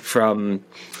went from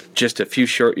just a few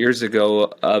short years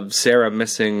ago of Sarah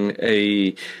missing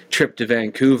a trip to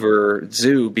Vancouver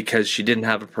Zoo because she didn't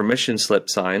have a permission slip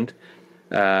signed,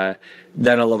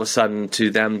 then all of a sudden to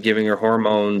them giving her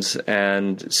hormones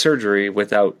and surgery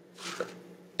without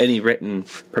any written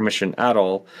permission at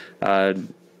all.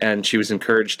 And she was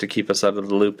encouraged to keep us out of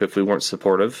the loop if we weren't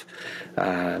supportive.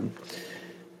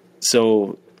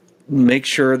 So make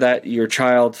sure that your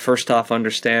child first off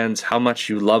understands how much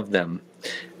you love them,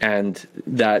 and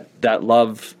that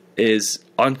love is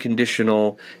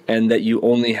unconditional, and that you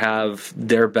only have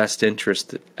their best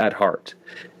interest at heart,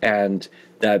 and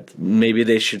that maybe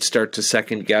they should start to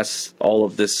second guess all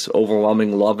of this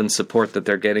overwhelming love and support that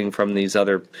they're getting from these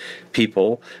other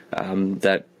people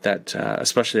that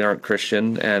especially aren't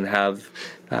Christian and have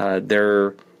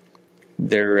their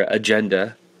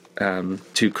agenda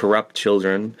to corrupt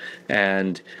children.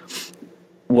 And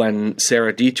when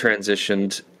Sarah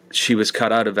detransitioned, she was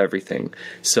cut out of everything.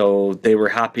 So they were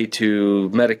happy to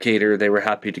medicate her, they were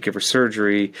happy to give her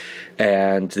surgery,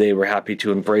 and they were happy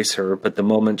to embrace her. But the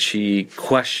moment she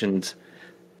questioned,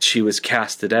 she was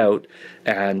casted out,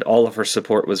 and all of her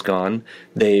support was gone.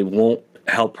 They won't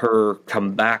help her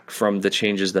come back from the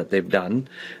changes that they've done.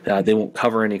 They won't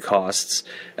cover any costs.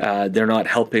 They're not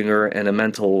helping her in a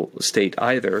mental state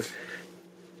either.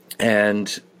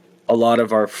 And a lot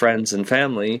of our friends and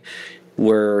family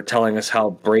were telling us how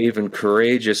brave and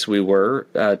courageous we were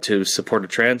to support a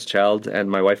trans child, and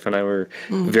my wife and I were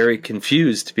very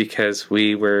confused because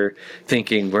we were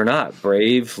thinking, we're not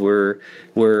brave, we're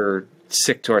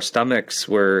sick to our stomachs,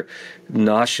 we're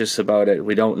nauseous about it,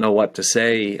 we don't know what to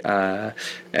say,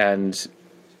 and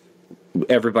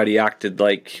everybody acted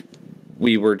like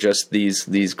we were just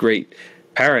these great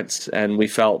parents, and we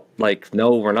felt like,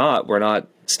 no, we're not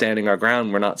standing our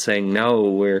ground, we're not saying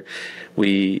no,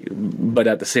 but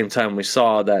at the same time we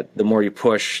saw that the more you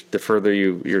push, the further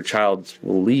your child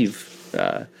will leave.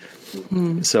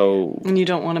 So, and you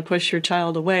don't want to push your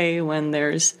child away when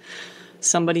there's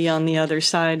somebody on the other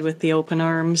side with the open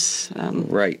arms,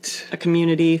 right, a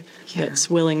community that's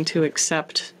willing to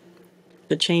accept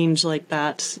the change like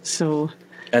that. So,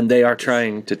 and they are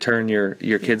trying to turn your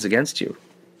kids against you.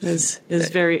 Is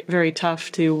very, very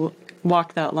tough to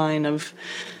walk that line of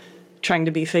trying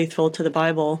to be faithful to the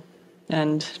Bible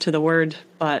and to the Word,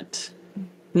 but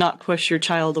not push your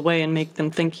child away and make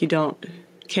them think you don't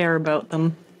care about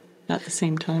them at the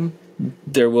same time.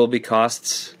 There will be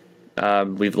costs.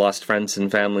 We've lost friends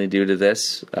and family due to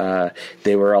this.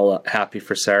 They were all happy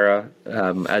for Sarah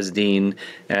as dean,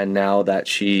 and now that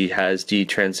she has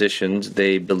detransitioned,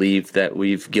 they believe that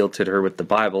we've guilted her with the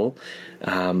Bible,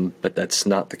 but that's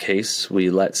not the case.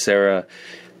 We let Sarah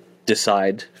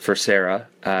decide for Sarah.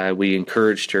 We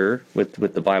encouraged her with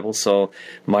the Bible. So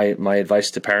my advice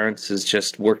to parents is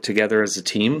just work together as a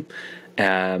team,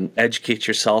 educate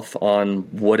yourself on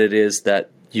what it is that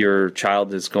your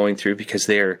child is going through, because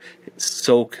they are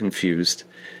so confused,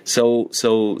 so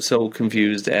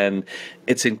confused, and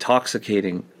it's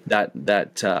intoxicating,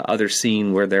 that other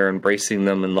scene where they're embracing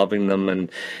them and loving them,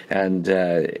 and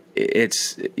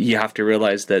it's, you have to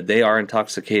realize that they are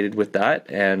intoxicated with that,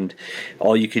 and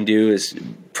all you can do is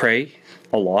pray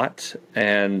a lot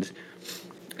and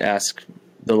ask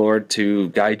the Lord to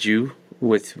guide you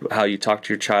with how you talk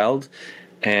to your child,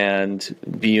 and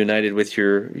be united with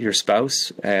your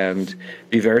spouse, and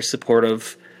be very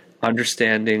supportive,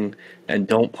 understanding, and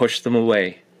don't push them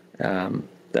away.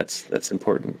 That's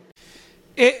important.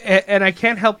 And I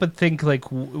can't help but think, like,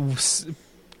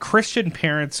 Christian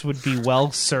parents would be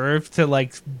well served to,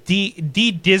 like,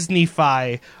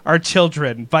 de-Disneyfy our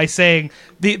children by saying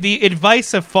the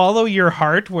advice of follow your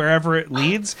heart wherever it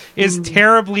leads is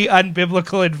terribly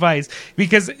unbiblical advice,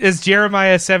 because as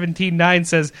Jeremiah 17:9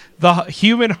 says, the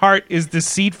human heart is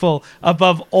deceitful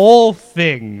above all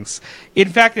things. In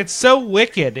fact, it's so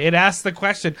wicked, it asks the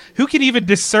question, who can even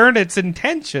discern its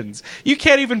intentions? You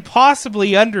can't even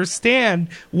possibly understand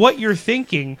what you're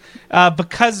thinking,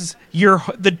 because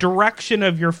the direction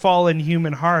of your fallen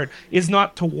human heart is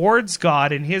not towards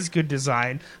God and his good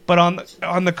design, but on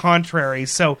the contrary.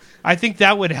 So I think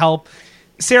that would help.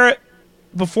 Sarah,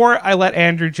 before I let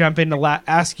Andrew jump in to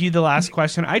ask you the last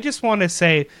question, I just want to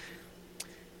say,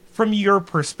 from your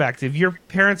perspective, your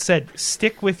parents said,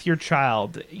 stick with your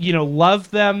child,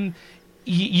 love them.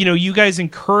 You guys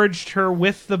encouraged her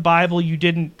with the Bible. You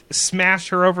didn't smash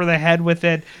her over the head with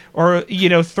it, or,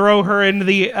 throw her into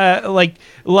the,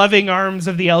 loving arms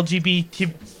of the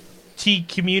LGBT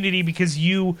community because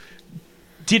you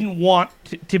didn't want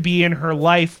to be in her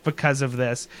life because of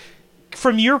this.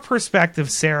 From your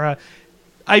perspective, Sarah,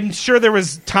 I'm sure there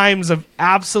was times of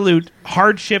absolute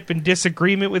hardship and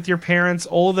disagreement with your parents,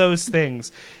 all those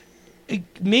things.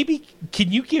 Maybe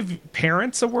can you give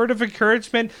parents a word of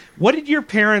encouragement? What did your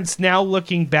parents, now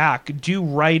looking back, do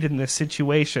right in this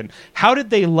situation? How did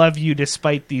they love you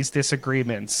despite these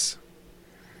disagreements?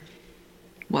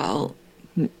 Well,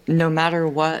 no matter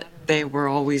what, they were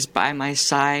always by my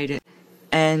side.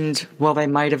 And while they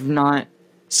might have not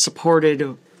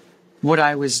supported what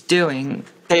I was doing,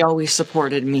 they always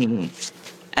supported me.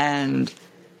 And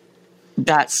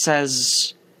that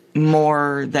says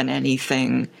more than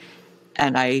anything.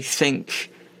 And I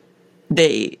think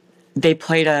they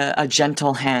played a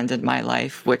gentle hand in my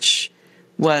life, which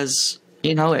was,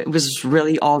 it was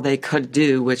really all they could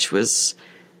do, which was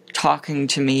talking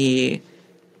to me,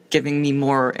 giving me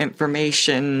more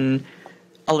information,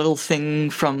 a little thing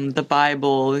from the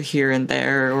Bible here and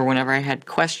there, or whenever I had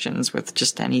questions with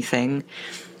just anything.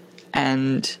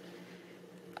 And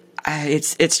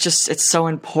it's so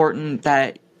important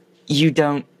that you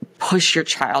don't push your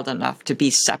child enough to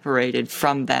be separated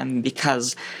from them,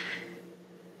 because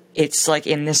it's like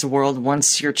in this world,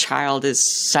 once your child is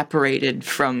separated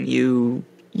from you,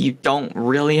 you don't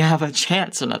really have a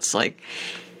chance. And it's like,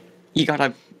 you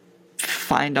gotta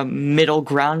find a middle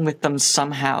ground with them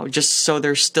somehow, just so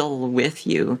they're still with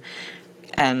you.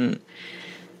 And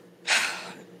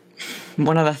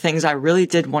one of the things I really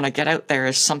did want to get out there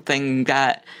is something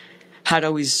that had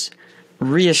always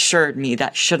reassured me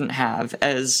that shouldn't have,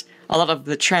 as a lot of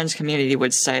the trans community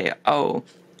would say, oh,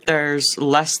 there's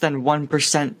less than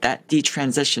 1% that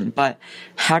detransition. But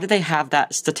how do they have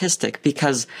that statistic?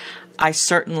 Because I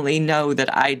certainly know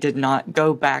that I did not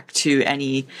go back to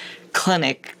any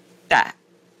clinic that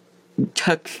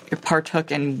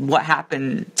partook in what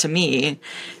happened to me,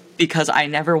 because I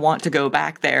never want to go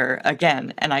back there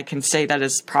again. And I can say that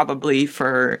is probably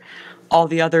for all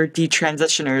the other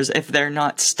detransitioners, if they're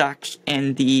not stuck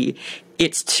in the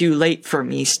it's too late for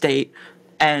me state.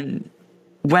 And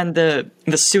when the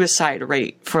suicide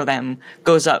rate for them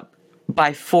goes up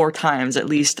by 4 times, at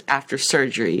least after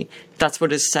surgery, that's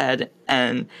what is said.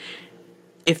 And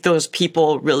if those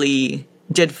people really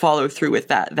did follow through with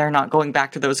that, they're not going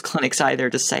back to those clinics either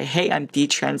to say, hey, I'm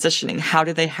detransitioning. How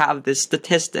do they have this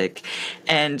statistic?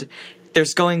 And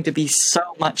there's going to be so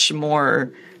much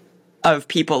more of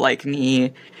people like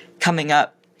me coming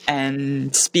up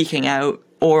and speaking out,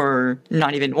 or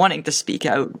not even wanting to speak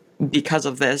out because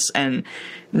of this. And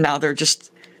now they're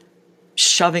just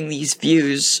shoving these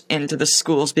views into the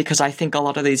schools, because I think a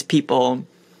lot of these people,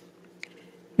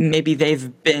 maybe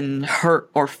they've been hurt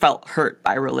or felt hurt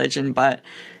by religion, but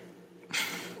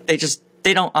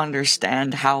they don't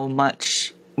understand how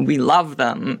much we love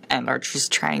them and are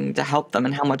just trying to help them,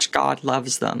 and how much God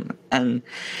loves them. And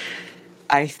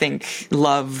I think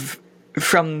love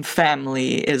from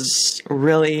family is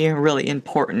really, really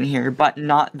important here, but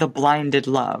not the blinded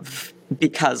love.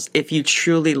 Because if you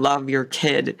truly love your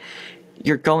kid,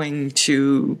 you're going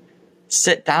to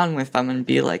sit down with them and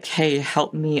be like, hey,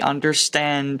 help me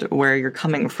understand where you're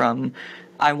coming from.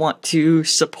 I want to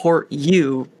support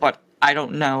you, but I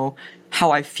don't know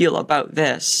how I feel about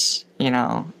this, you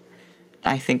know?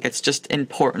 I think it's just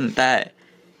important that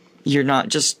you're not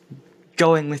just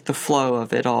going with the flow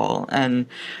of it all. And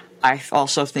I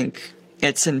also think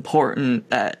it's important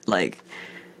that, like,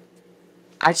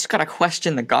 I just gotta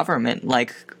question the government.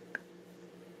 Like,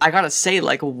 I gotta say,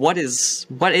 like, what is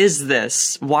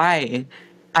this? Why?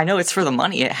 I know it's for the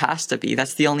money. It has to be.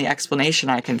 That's the only explanation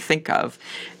I can think of.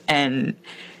 And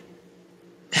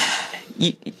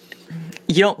you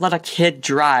don't let a kid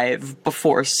drive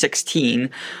before 16.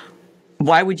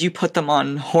 Why would you put them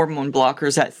on hormone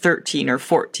blockers at 13 or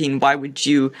 14? Why would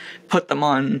you put them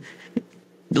on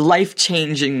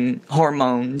life-changing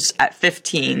hormones at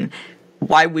 15?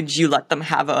 Why would you let them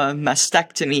have a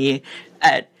mastectomy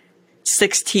at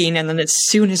 16, and then as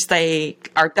soon as they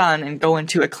are done and go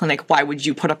into a clinic, why would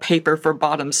you put a paper for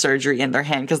bottom surgery in their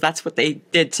hand? Because that's what they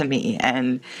did to me.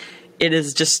 And it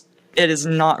is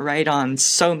not right on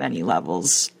so many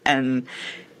levels. And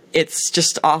it's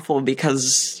just awful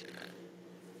because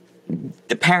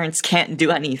the parents can't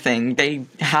do anything. They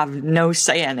have no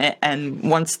say in it. And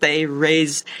once they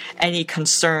raise any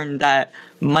concern that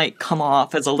might come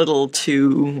off as a little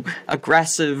too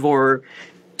aggressive or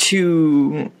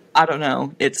too, I don't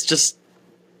know, it's just,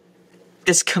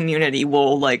 this community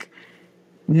will, like,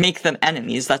 make them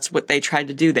enemies. That's what they try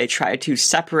to do. They try to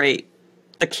separate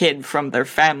the kid from their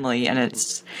family. And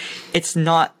it's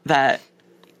not that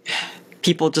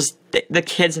people just, the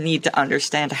kids need to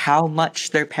understand how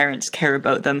much their parents care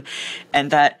about them,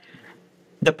 and that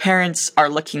the parents are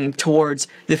looking towards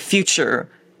the future,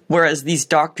 whereas these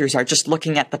doctors are just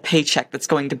looking at the paycheck that's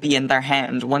going to be in their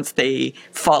hand once they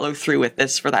follow through with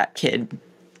this for that kid.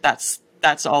 That's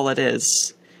all it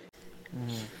is.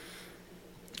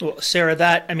 Well, Sarah,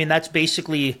 that's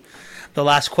basically the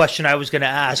last question I was going to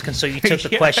ask, and so you took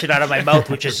the question out of my mouth,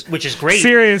 which is great.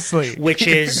 Seriously, which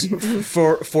is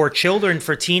for children,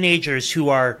 for teenagers who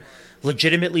are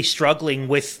legitimately struggling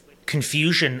with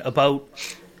confusion about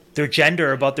their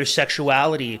gender, about their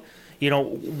sexuality. You know,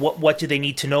 what do they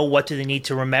need to know? What do they need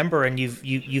to remember? And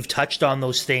you've touched on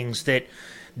those things, that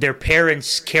their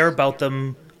parents care about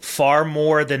them far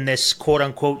more than this quote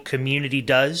unquote community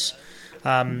does.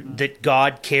 That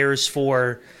God cares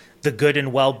for the good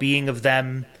and well-being of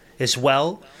them as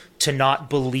well, to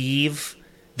not believe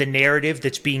the narrative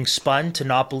that's being spun, to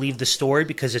not believe the story,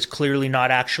 because it's clearly not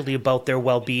actually about their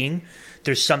well-being.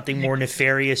 There's something more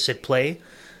nefarious at play.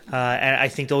 And I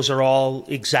think those are all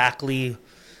exactly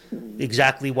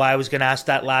why I was going to ask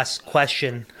that last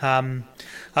question. I'll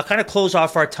kind of close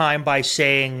off our time by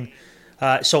saying,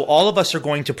 So all of us are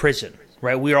going to prison,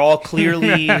 right? We've all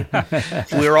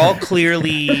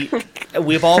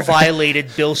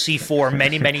violated Bill C-4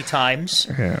 many, many times,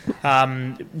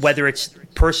 whether it's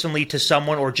personally to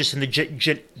someone or just in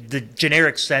the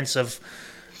generic sense of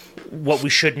what we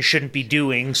should and shouldn't be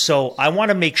doing. So I want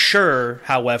to make sure,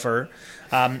 however,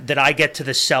 that I get to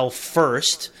the cell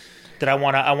first, that I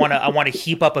want to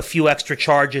heap up a few extra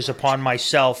charges upon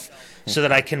myself so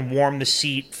that I can warm the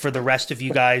seat for the rest of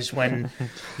you guys when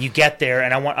you get there.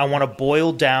 And I want to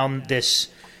boil down this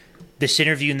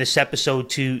interview and this episode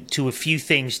to a few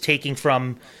things, taking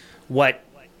from what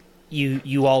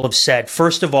you all have said.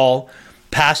 First of all,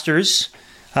 pastors,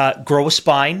 grow a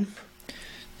spine.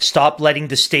 Stop letting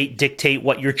the state dictate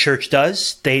what your church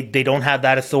does. They don't have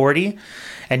that authority.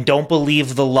 And don't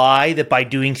believe the lie that by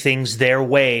doing things their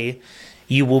way,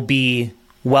 you will be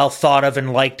well thought of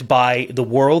and liked by the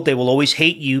world. They will always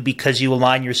hate you because you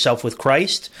align yourself with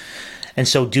Christ. And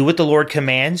so do what the Lord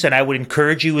commands. And I would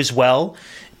encourage you as well,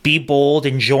 be bold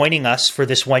in joining us for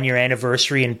this 1-year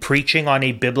anniversary and preaching on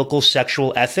a biblical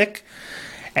sexual ethic.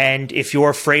 And if you're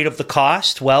afraid of the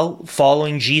cost, well,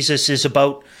 following Jesus is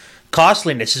about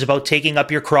costliness, is about taking up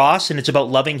your cross, and it's about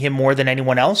loving him more than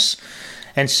anyone else.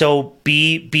 And so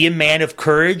be a man of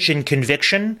courage and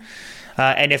conviction.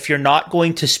 And if you're not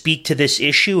going to speak to this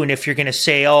issue, and if you're going to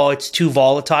say, oh, it's too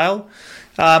volatile,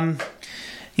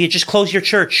 you just close your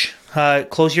church.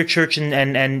 Close your church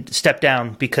and step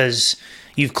down, because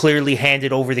you've clearly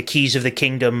handed over the keys of the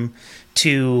kingdom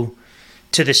to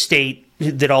the state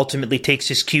that ultimately takes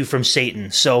his cue from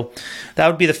Satan. So that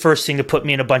would be the first thing to put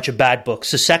me in a bunch of bad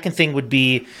books. The second thing would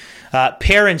be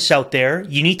parents out there,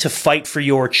 you need to fight for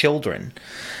your children.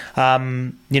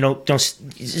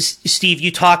 Steve,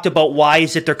 you talked about why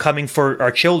is it they're coming for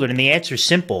our children, and the answer is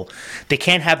simple. They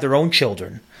can't have their own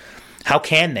children. How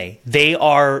can they? They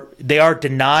are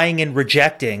denying and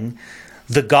rejecting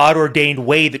the God-ordained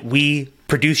way that we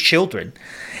produce children.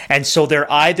 And so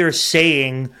they're either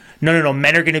saying, no,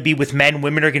 men are going to be with men,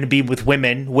 women are going to be with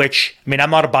women, which, I mean,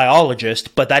 I'm not a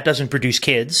biologist, but that doesn't produce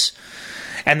kids.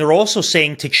 And they're also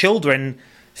saying to children,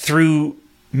 through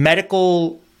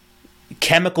medical,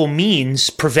 chemical means,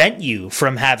 prevent you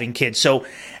from having kids. So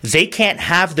they can't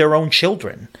have their own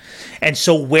children. And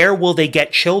so where will they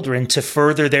get children to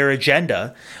further their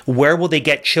agenda? Where will they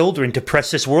get children to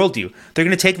press this worldview? They're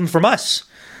going to take them from us.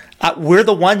 We're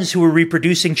the ones who are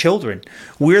reproducing children.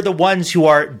 We're the ones who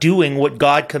are doing what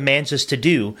God commands us to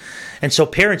do. And so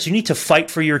parents, you need to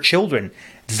fight for your children.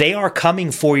 They are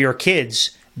coming for your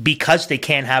kids because they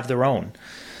can't have their own.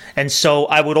 And so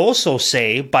I would also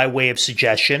say, by way of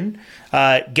suggestion,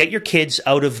 get your kids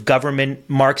out of government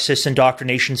Marxist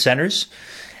indoctrination centers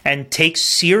and take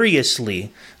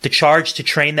seriously the charge to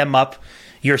train them up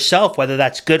yourself, whether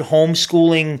that's good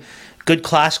homeschooling, good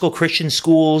classical Christian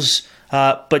schools,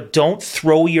 but don't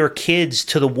throw your kids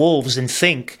to the wolves and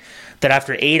think that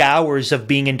after 8 hours of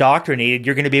being indoctrinated,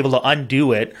 you're going to be able to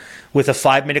undo it with a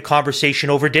 5-minute conversation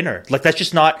over dinner. Like, that's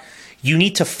just not... You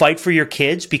need to fight for your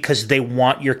kids because they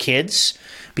want your kids,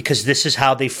 because this is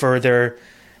how they further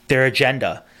their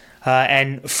agenda.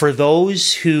 And for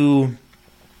those who,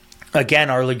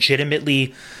 again, are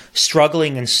legitimately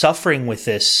struggling and suffering with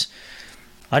this,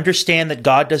 understand that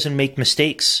God doesn't make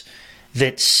mistakes,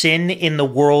 that sin in the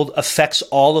world affects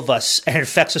all of us, and it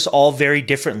affects us all very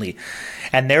differently.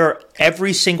 And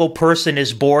every single person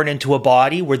is born into a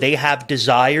body where they have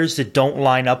desires that don't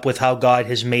line up with how God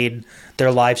has made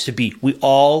their lives to be. We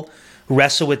all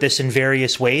wrestle with this in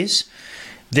various ways.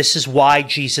 This is why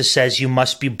Jesus says you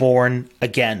must be born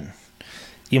again.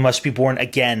 You must be born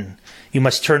again. You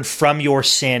must turn from your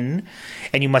sin,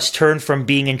 and you must turn from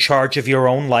being in charge of your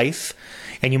own life,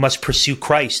 and you must pursue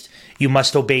Christ. You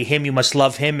must obey him, you must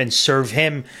love him and serve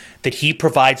him, that he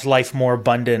provides life more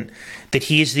abundant, that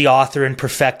he is the author and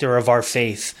perfecter of our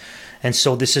faith. And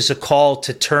so this is a call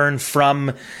to turn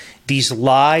from these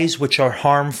lies which are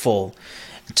harmful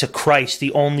to Christ,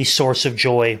 the only source of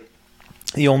joy,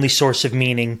 the only source of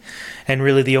meaning, and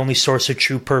really the only source of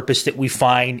true purpose that we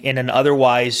find in an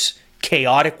otherwise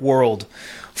chaotic world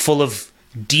full of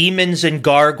demons and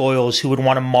gargoyles who would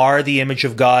want to mar the image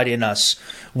of God in us.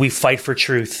 We fight for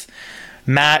truth.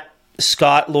 Matt,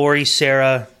 Scott, Lori,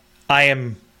 Sarah, I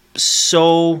am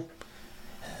so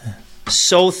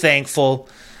thankful.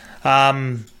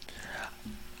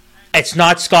 It's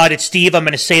not Scott, it's Steve. I'm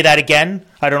going to say that again.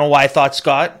 I don't know why I thought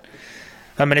Scott.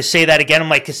 I'm going to say that again. I'm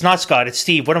like, it's not Scott, it's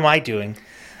Steve. What am I doing?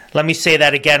 Let me say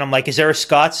that again. I'm like, is there a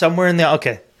Scott somewhere in there?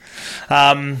 Okay.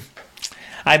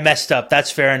 I messed up.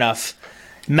 That's fair enough.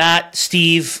 Matt,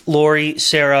 Steve, Lori,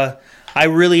 Sarah, I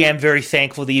really am very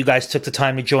thankful that you guys took the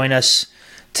time to join us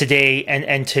today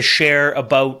and to share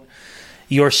about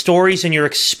your stories and your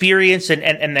experience,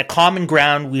 and the common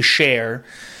ground we share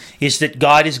is that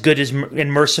God is good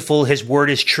and merciful, his word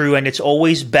is true, and it's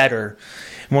always better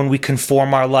when we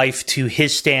conform our life to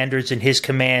his standards and his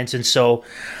commands. And so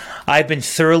I've been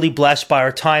thoroughly blessed by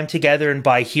our time together and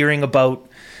by hearing about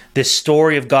this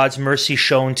story of God's mercy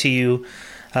shown to you.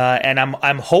 And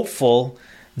I'm hopeful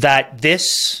that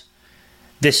this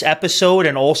episode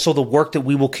and also the work that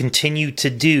we will continue to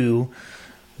do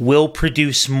will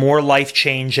produce more life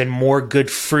change and more good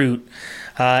fruit.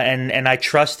 And I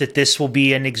trust that this will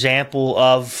be an example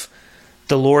of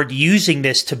the Lord using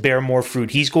this to bear more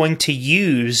fruit. He's going to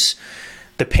use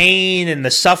the pain and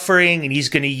the suffering, and he's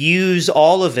going to use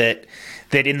all of it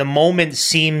that in the moment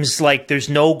seems like there's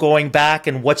no going back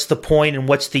and what's the point and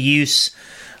what's the use.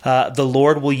 The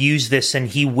Lord will use this and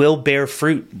he will bear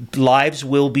fruit. Lives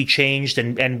will be changed,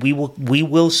 and we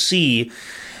will see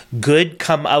good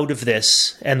come out of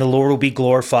this, and the Lord will be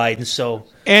glorified. And so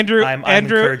Andrew, I'm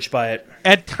encouraged by it.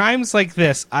 At times like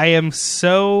this, I am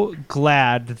so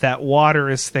glad that water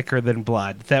is thicker than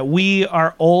blood, that we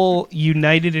are all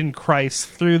united in Christ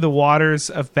through the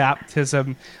waters of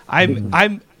baptism.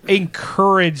 I'm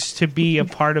encouraged to be a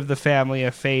part of the family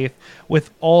of faith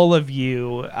with all of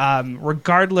you,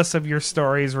 regardless of your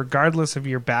stories, regardless of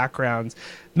your backgrounds.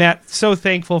 Matt, so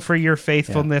thankful for your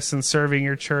faithfulness in serving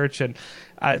your church. And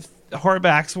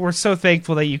Horbacks, we're so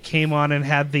thankful that you came on and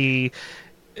had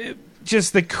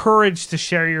just the courage to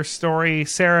share your story.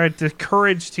 Sarah, the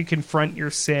courage to confront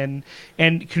your sin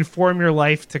and conform your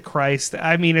life to Christ.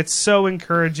 I mean, it's so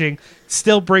encouraging.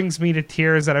 Still brings me to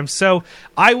tears, and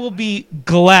I will be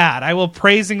glad. I will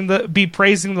be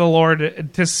praising the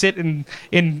Lord to sit in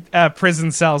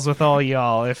prison cells with all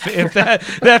y'all, if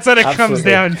that's what it comes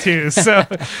down to.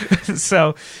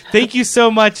 So thank you so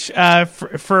much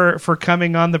for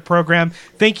coming on the program.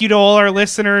 Thank you to all our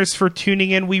listeners for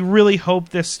tuning in. We really hope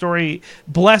this story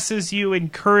blesses you,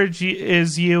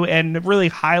 encourages you, and really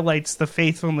highlights the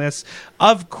faithfulness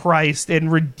of Christ in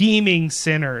redeeming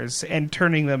sinners and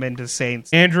turning them into saints.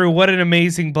 Andrew, what an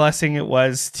amazing blessing it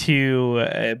was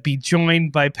to be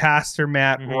joined by Pastor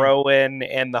Matt Rowan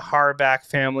and the Harback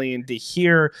family, and to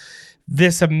hear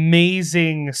this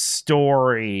amazing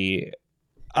story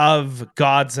of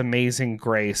God's amazing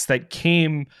grace that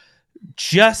came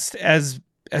just as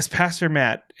Pastor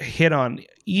Matt hit on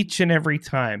each and every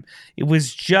time. It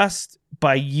was just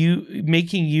by you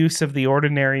making use of the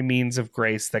ordinary means of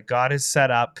grace that God has set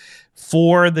up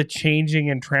for the changing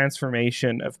and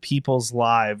transformation of people's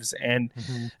lives. And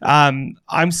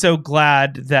I'm so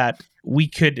glad that we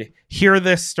could hear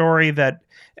this story, that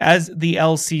as the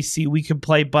LCC, we could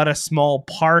play but a small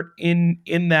part in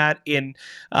that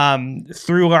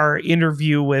through our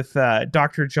interview with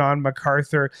Dr. John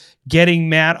MacArthur, getting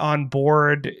Matt on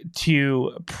board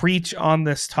to preach on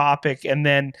this topic, and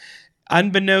then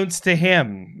unbeknownst to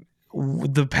him,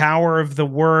 the power of the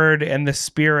word and the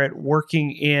spirit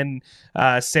working in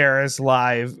Sarah's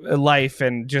life,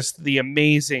 and just the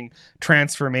amazing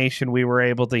transformation we were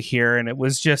able to hear. And it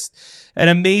was just an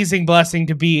amazing blessing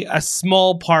to be a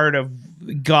small part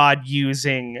of God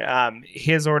using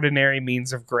his ordinary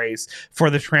means of grace for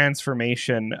the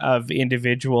transformation of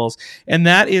individuals. And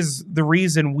that is the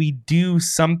reason we do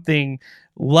something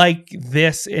like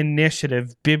this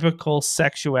initiative, Biblical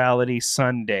Sexuality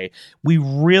Sunday. We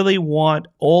really want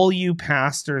all you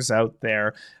pastors out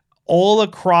there, all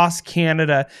across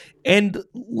Canada, and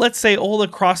let's say all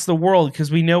across the world, because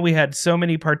we know we had so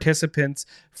many participants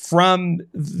from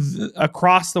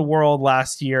across the world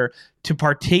last year, to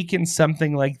partake in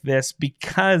something like this,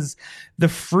 because the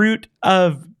fruit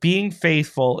of being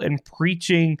faithful and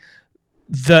preaching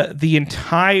the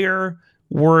entire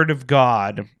Word of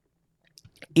God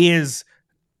is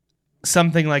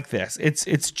something like this.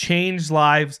 It's changed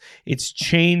lives, it's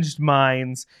changed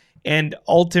minds, and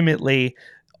ultimately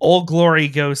all glory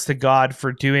goes to God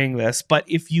for doing this. But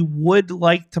if you would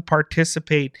like to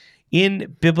participate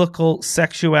in Biblical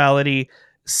Sexuality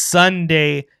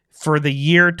Sunday for the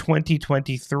year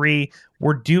 2023,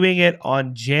 we're doing it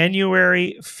on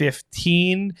January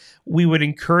 15. We would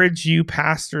encourage you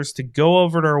pastors to go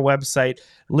over to our website,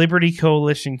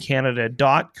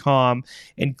 libertycoalitioncanada.com,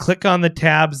 and click on the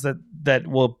tabs that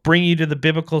will bring you to the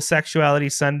Biblical Sexuality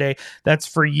Sunday. That's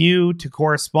for you to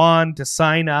correspond, to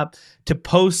sign up, to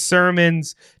post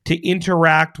sermons, to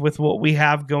interact with what we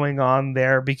have going on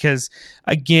there. Because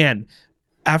again,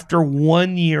 after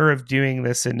 1 year of doing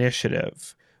this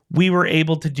initiative, we were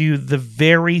able to do the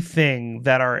very thing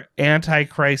that our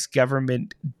Antichrist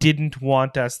government didn't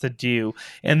want us to do,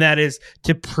 and that is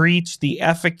to preach the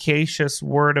efficacious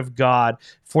word of God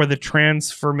for the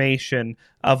transformation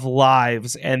of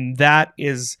lives. And that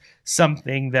is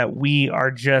something that we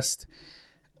are just,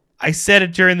 I said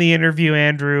it during the interview,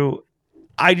 Andrew,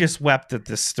 I just wept at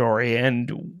this story.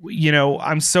 And, you know,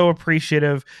 I'm so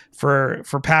appreciative for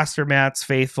Pastor Matt's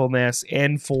faithfulness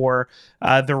and for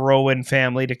the Rowan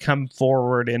family to come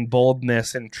forward in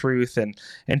boldness and truth and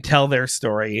tell their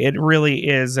story. It really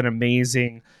is an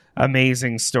amazing,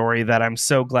 amazing story that I'm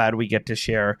so glad we get to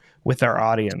share with our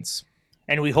audience.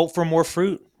 And we hope for more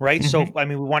fruit, right? So, I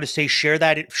mean, we want to say, share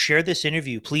this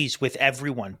interview, please, with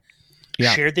everyone.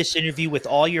 Yeah. Share this interview with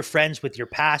all your friends, with your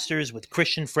pastors, with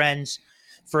Christian friends,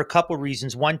 for a couple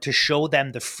reasons. One, to show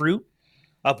them the fruit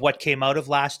of what came out of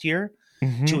last year,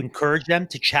 to encourage them,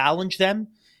 to challenge them,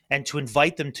 and to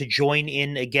invite them to join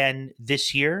in again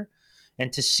this year,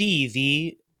 and to see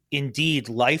the indeed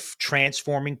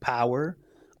life-transforming power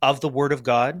of the Word of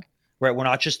God. Right? We're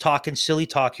not just talking silly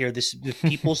talk here. The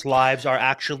people's lives are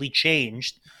actually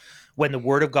changed when the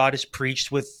Word of God is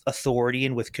preached with authority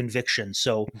and with conviction.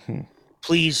 So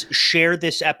please share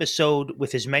this episode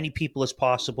with as many people as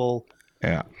possible.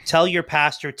 Yeah. Tell your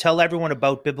pastor, tell everyone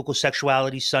about Biblical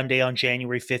Sexuality Sunday on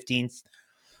January 15th.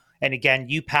 And again,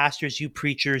 you pastors, you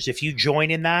preachers, if you join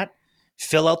in that,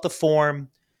 fill out the form,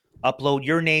 upload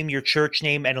your name, your church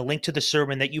name, and a link to the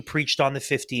sermon that you preached on the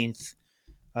 15th,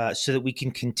 so that we can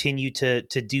continue to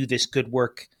do this good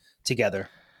work together.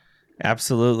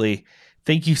 Absolutely.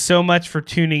 Thank you so much for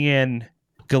tuning in.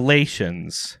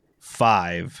 Galatians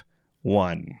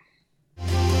 5:1.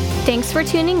 Thanks for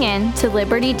tuning in to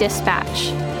Liberty Dispatch,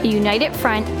 a united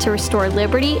front to restore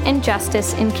liberty and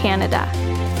justice in Canada.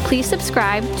 Please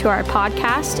subscribe to our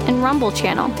podcast and Rumble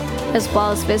channel, as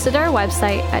well as visit our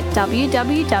website at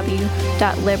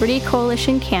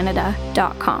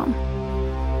www.libertycoalitioncanada.com.